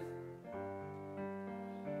hand.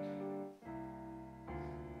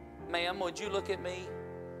 Ma'am, would you look at me?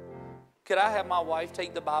 Could I have my wife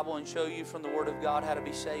take the Bible and show you from the Word of God how to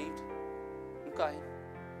be saved? Okay.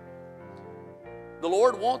 The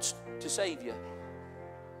Lord wants to save you.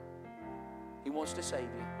 He wants to save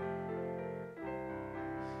you.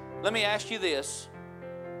 Let me ask you this.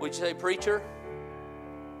 Would you say, preacher,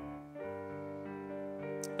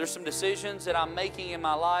 there's some decisions that I'm making in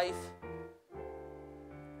my life,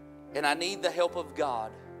 and I need the help of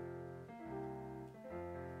God.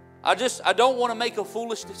 I don't want to make a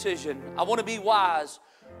foolish decision. I want to be wise.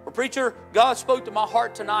 Or preacher, God spoke to my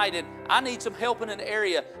heart tonight, and I need some help in an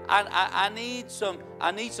area. I need some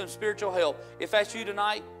spiritual help. If that's you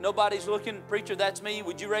tonight, nobody's looking. Preacher, that's me.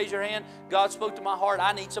 Would you raise your hand? God spoke to my heart.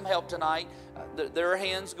 I need some help tonight. There are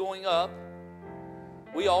hands going up.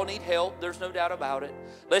 We all need help. There's no doubt about it.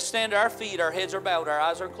 Let's stand to our feet. Our heads are bowed. Our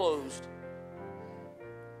eyes are closed.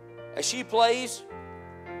 As she plays,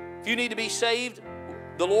 if you need to be saved,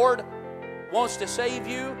 the Lord wants to save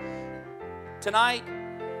you tonight.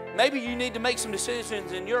 Maybe you need to make some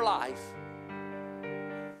decisions in your life.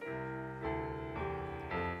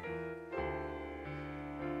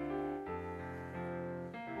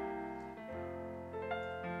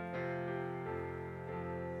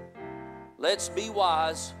 Let's be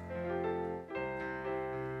wise.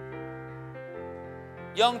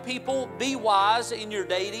 Young people, be wise in your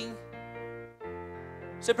dating.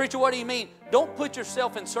 Say, preacher, what do you mean? Don't put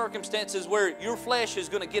yourself in circumstances where your flesh is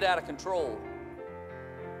going to get out of control.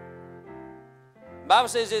 The Bible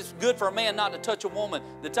says it's good for a man not to touch a woman.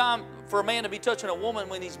 The time for a man to be touching a woman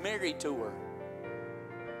when he's married to her.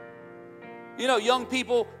 You know, young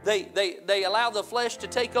people, they allow the flesh to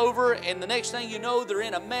take over, and the next thing you know, they're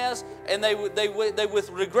in a mess, and they with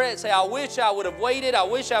regret say, I wish I would have waited. I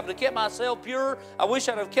wish I would have kept myself pure. I wish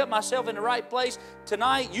I would have kept myself in the right place.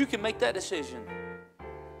 Tonight, you can make that decision.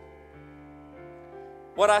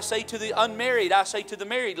 What I say to the unmarried, I say to the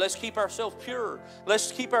married, let's keep ourselves pure.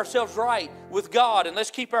 Let's keep ourselves right with God, and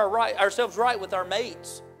let's keep ourselves right with our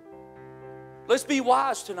mates. Let's be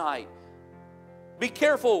wise tonight. Be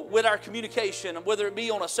careful with our communication, whether it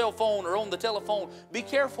be on a cell phone or on the telephone. Be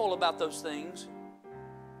careful about those things.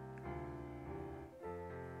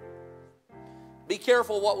 Be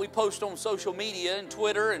careful what we post on social media and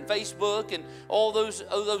Twitter and Facebook and all those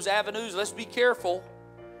avenues. Let's be careful.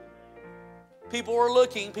 People are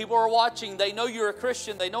looking. People are watching. They know you're a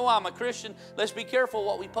Christian. They know I'm a Christian. Let's be careful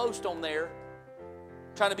what we post on there.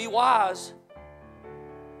 Trying to be wise.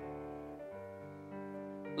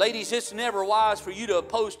 Ladies, it's never wise for you to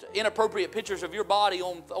post inappropriate pictures of your body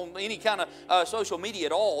on any kind of social media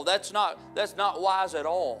at all. That's not wise at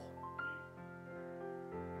all.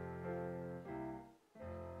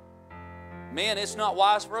 Men, it's not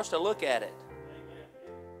wise for us to look at it.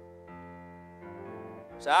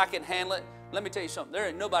 So I can handle it. Let me tell you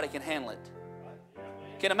something. Nobody can handle it.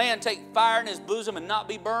 Can a man take fire in his bosom and not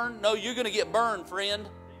be burned? No, you're going to get burned, friend.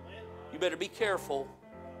 You better be careful.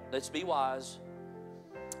 Let's be wise.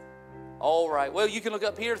 All right. Well, you can look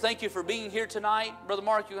up here. Thank you for being here tonight. Brother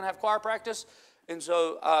Mark, you're going to have choir practice. And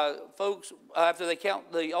so, folks, after they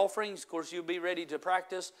count the offerings, of course, you'll be ready to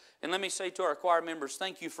practice. And let me say to our choir members,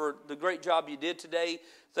 thank you for the great job you did today.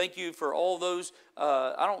 Thank you for all those.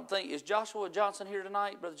 Is Joshua Johnson here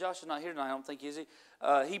tonight? Brother Joshua's not here tonight, I don't think, is he?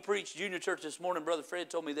 He preached junior church this morning. Brother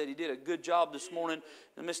Fred told me that he did a good job this morning.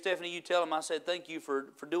 And Miss Stephanie, you tell him I said thank you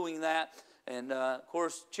for doing that. And, of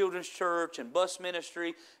course, children's church and bus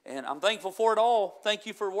ministry. And I'm thankful for it all. Thank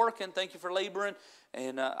you for working. Thank you for laboring.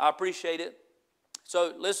 And I appreciate it.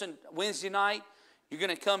 So, listen, Wednesday night, you're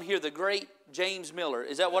going to come hear the great James Miller.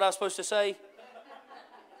 Is that what I was supposed to say?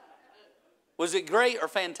 Was it great or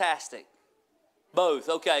fantastic? Both,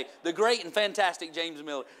 okay. The great and fantastic James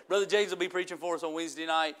Miller. Brother James will be preaching for us on Wednesday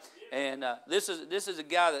night. And this is a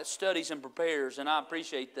guy that studies and prepares, and I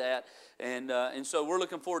appreciate that. And so we're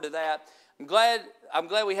looking forward to that. I'm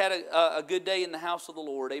glad we had a good day in the house of the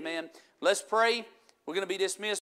Lord. Amen. Let's pray. We're going to be dismissed.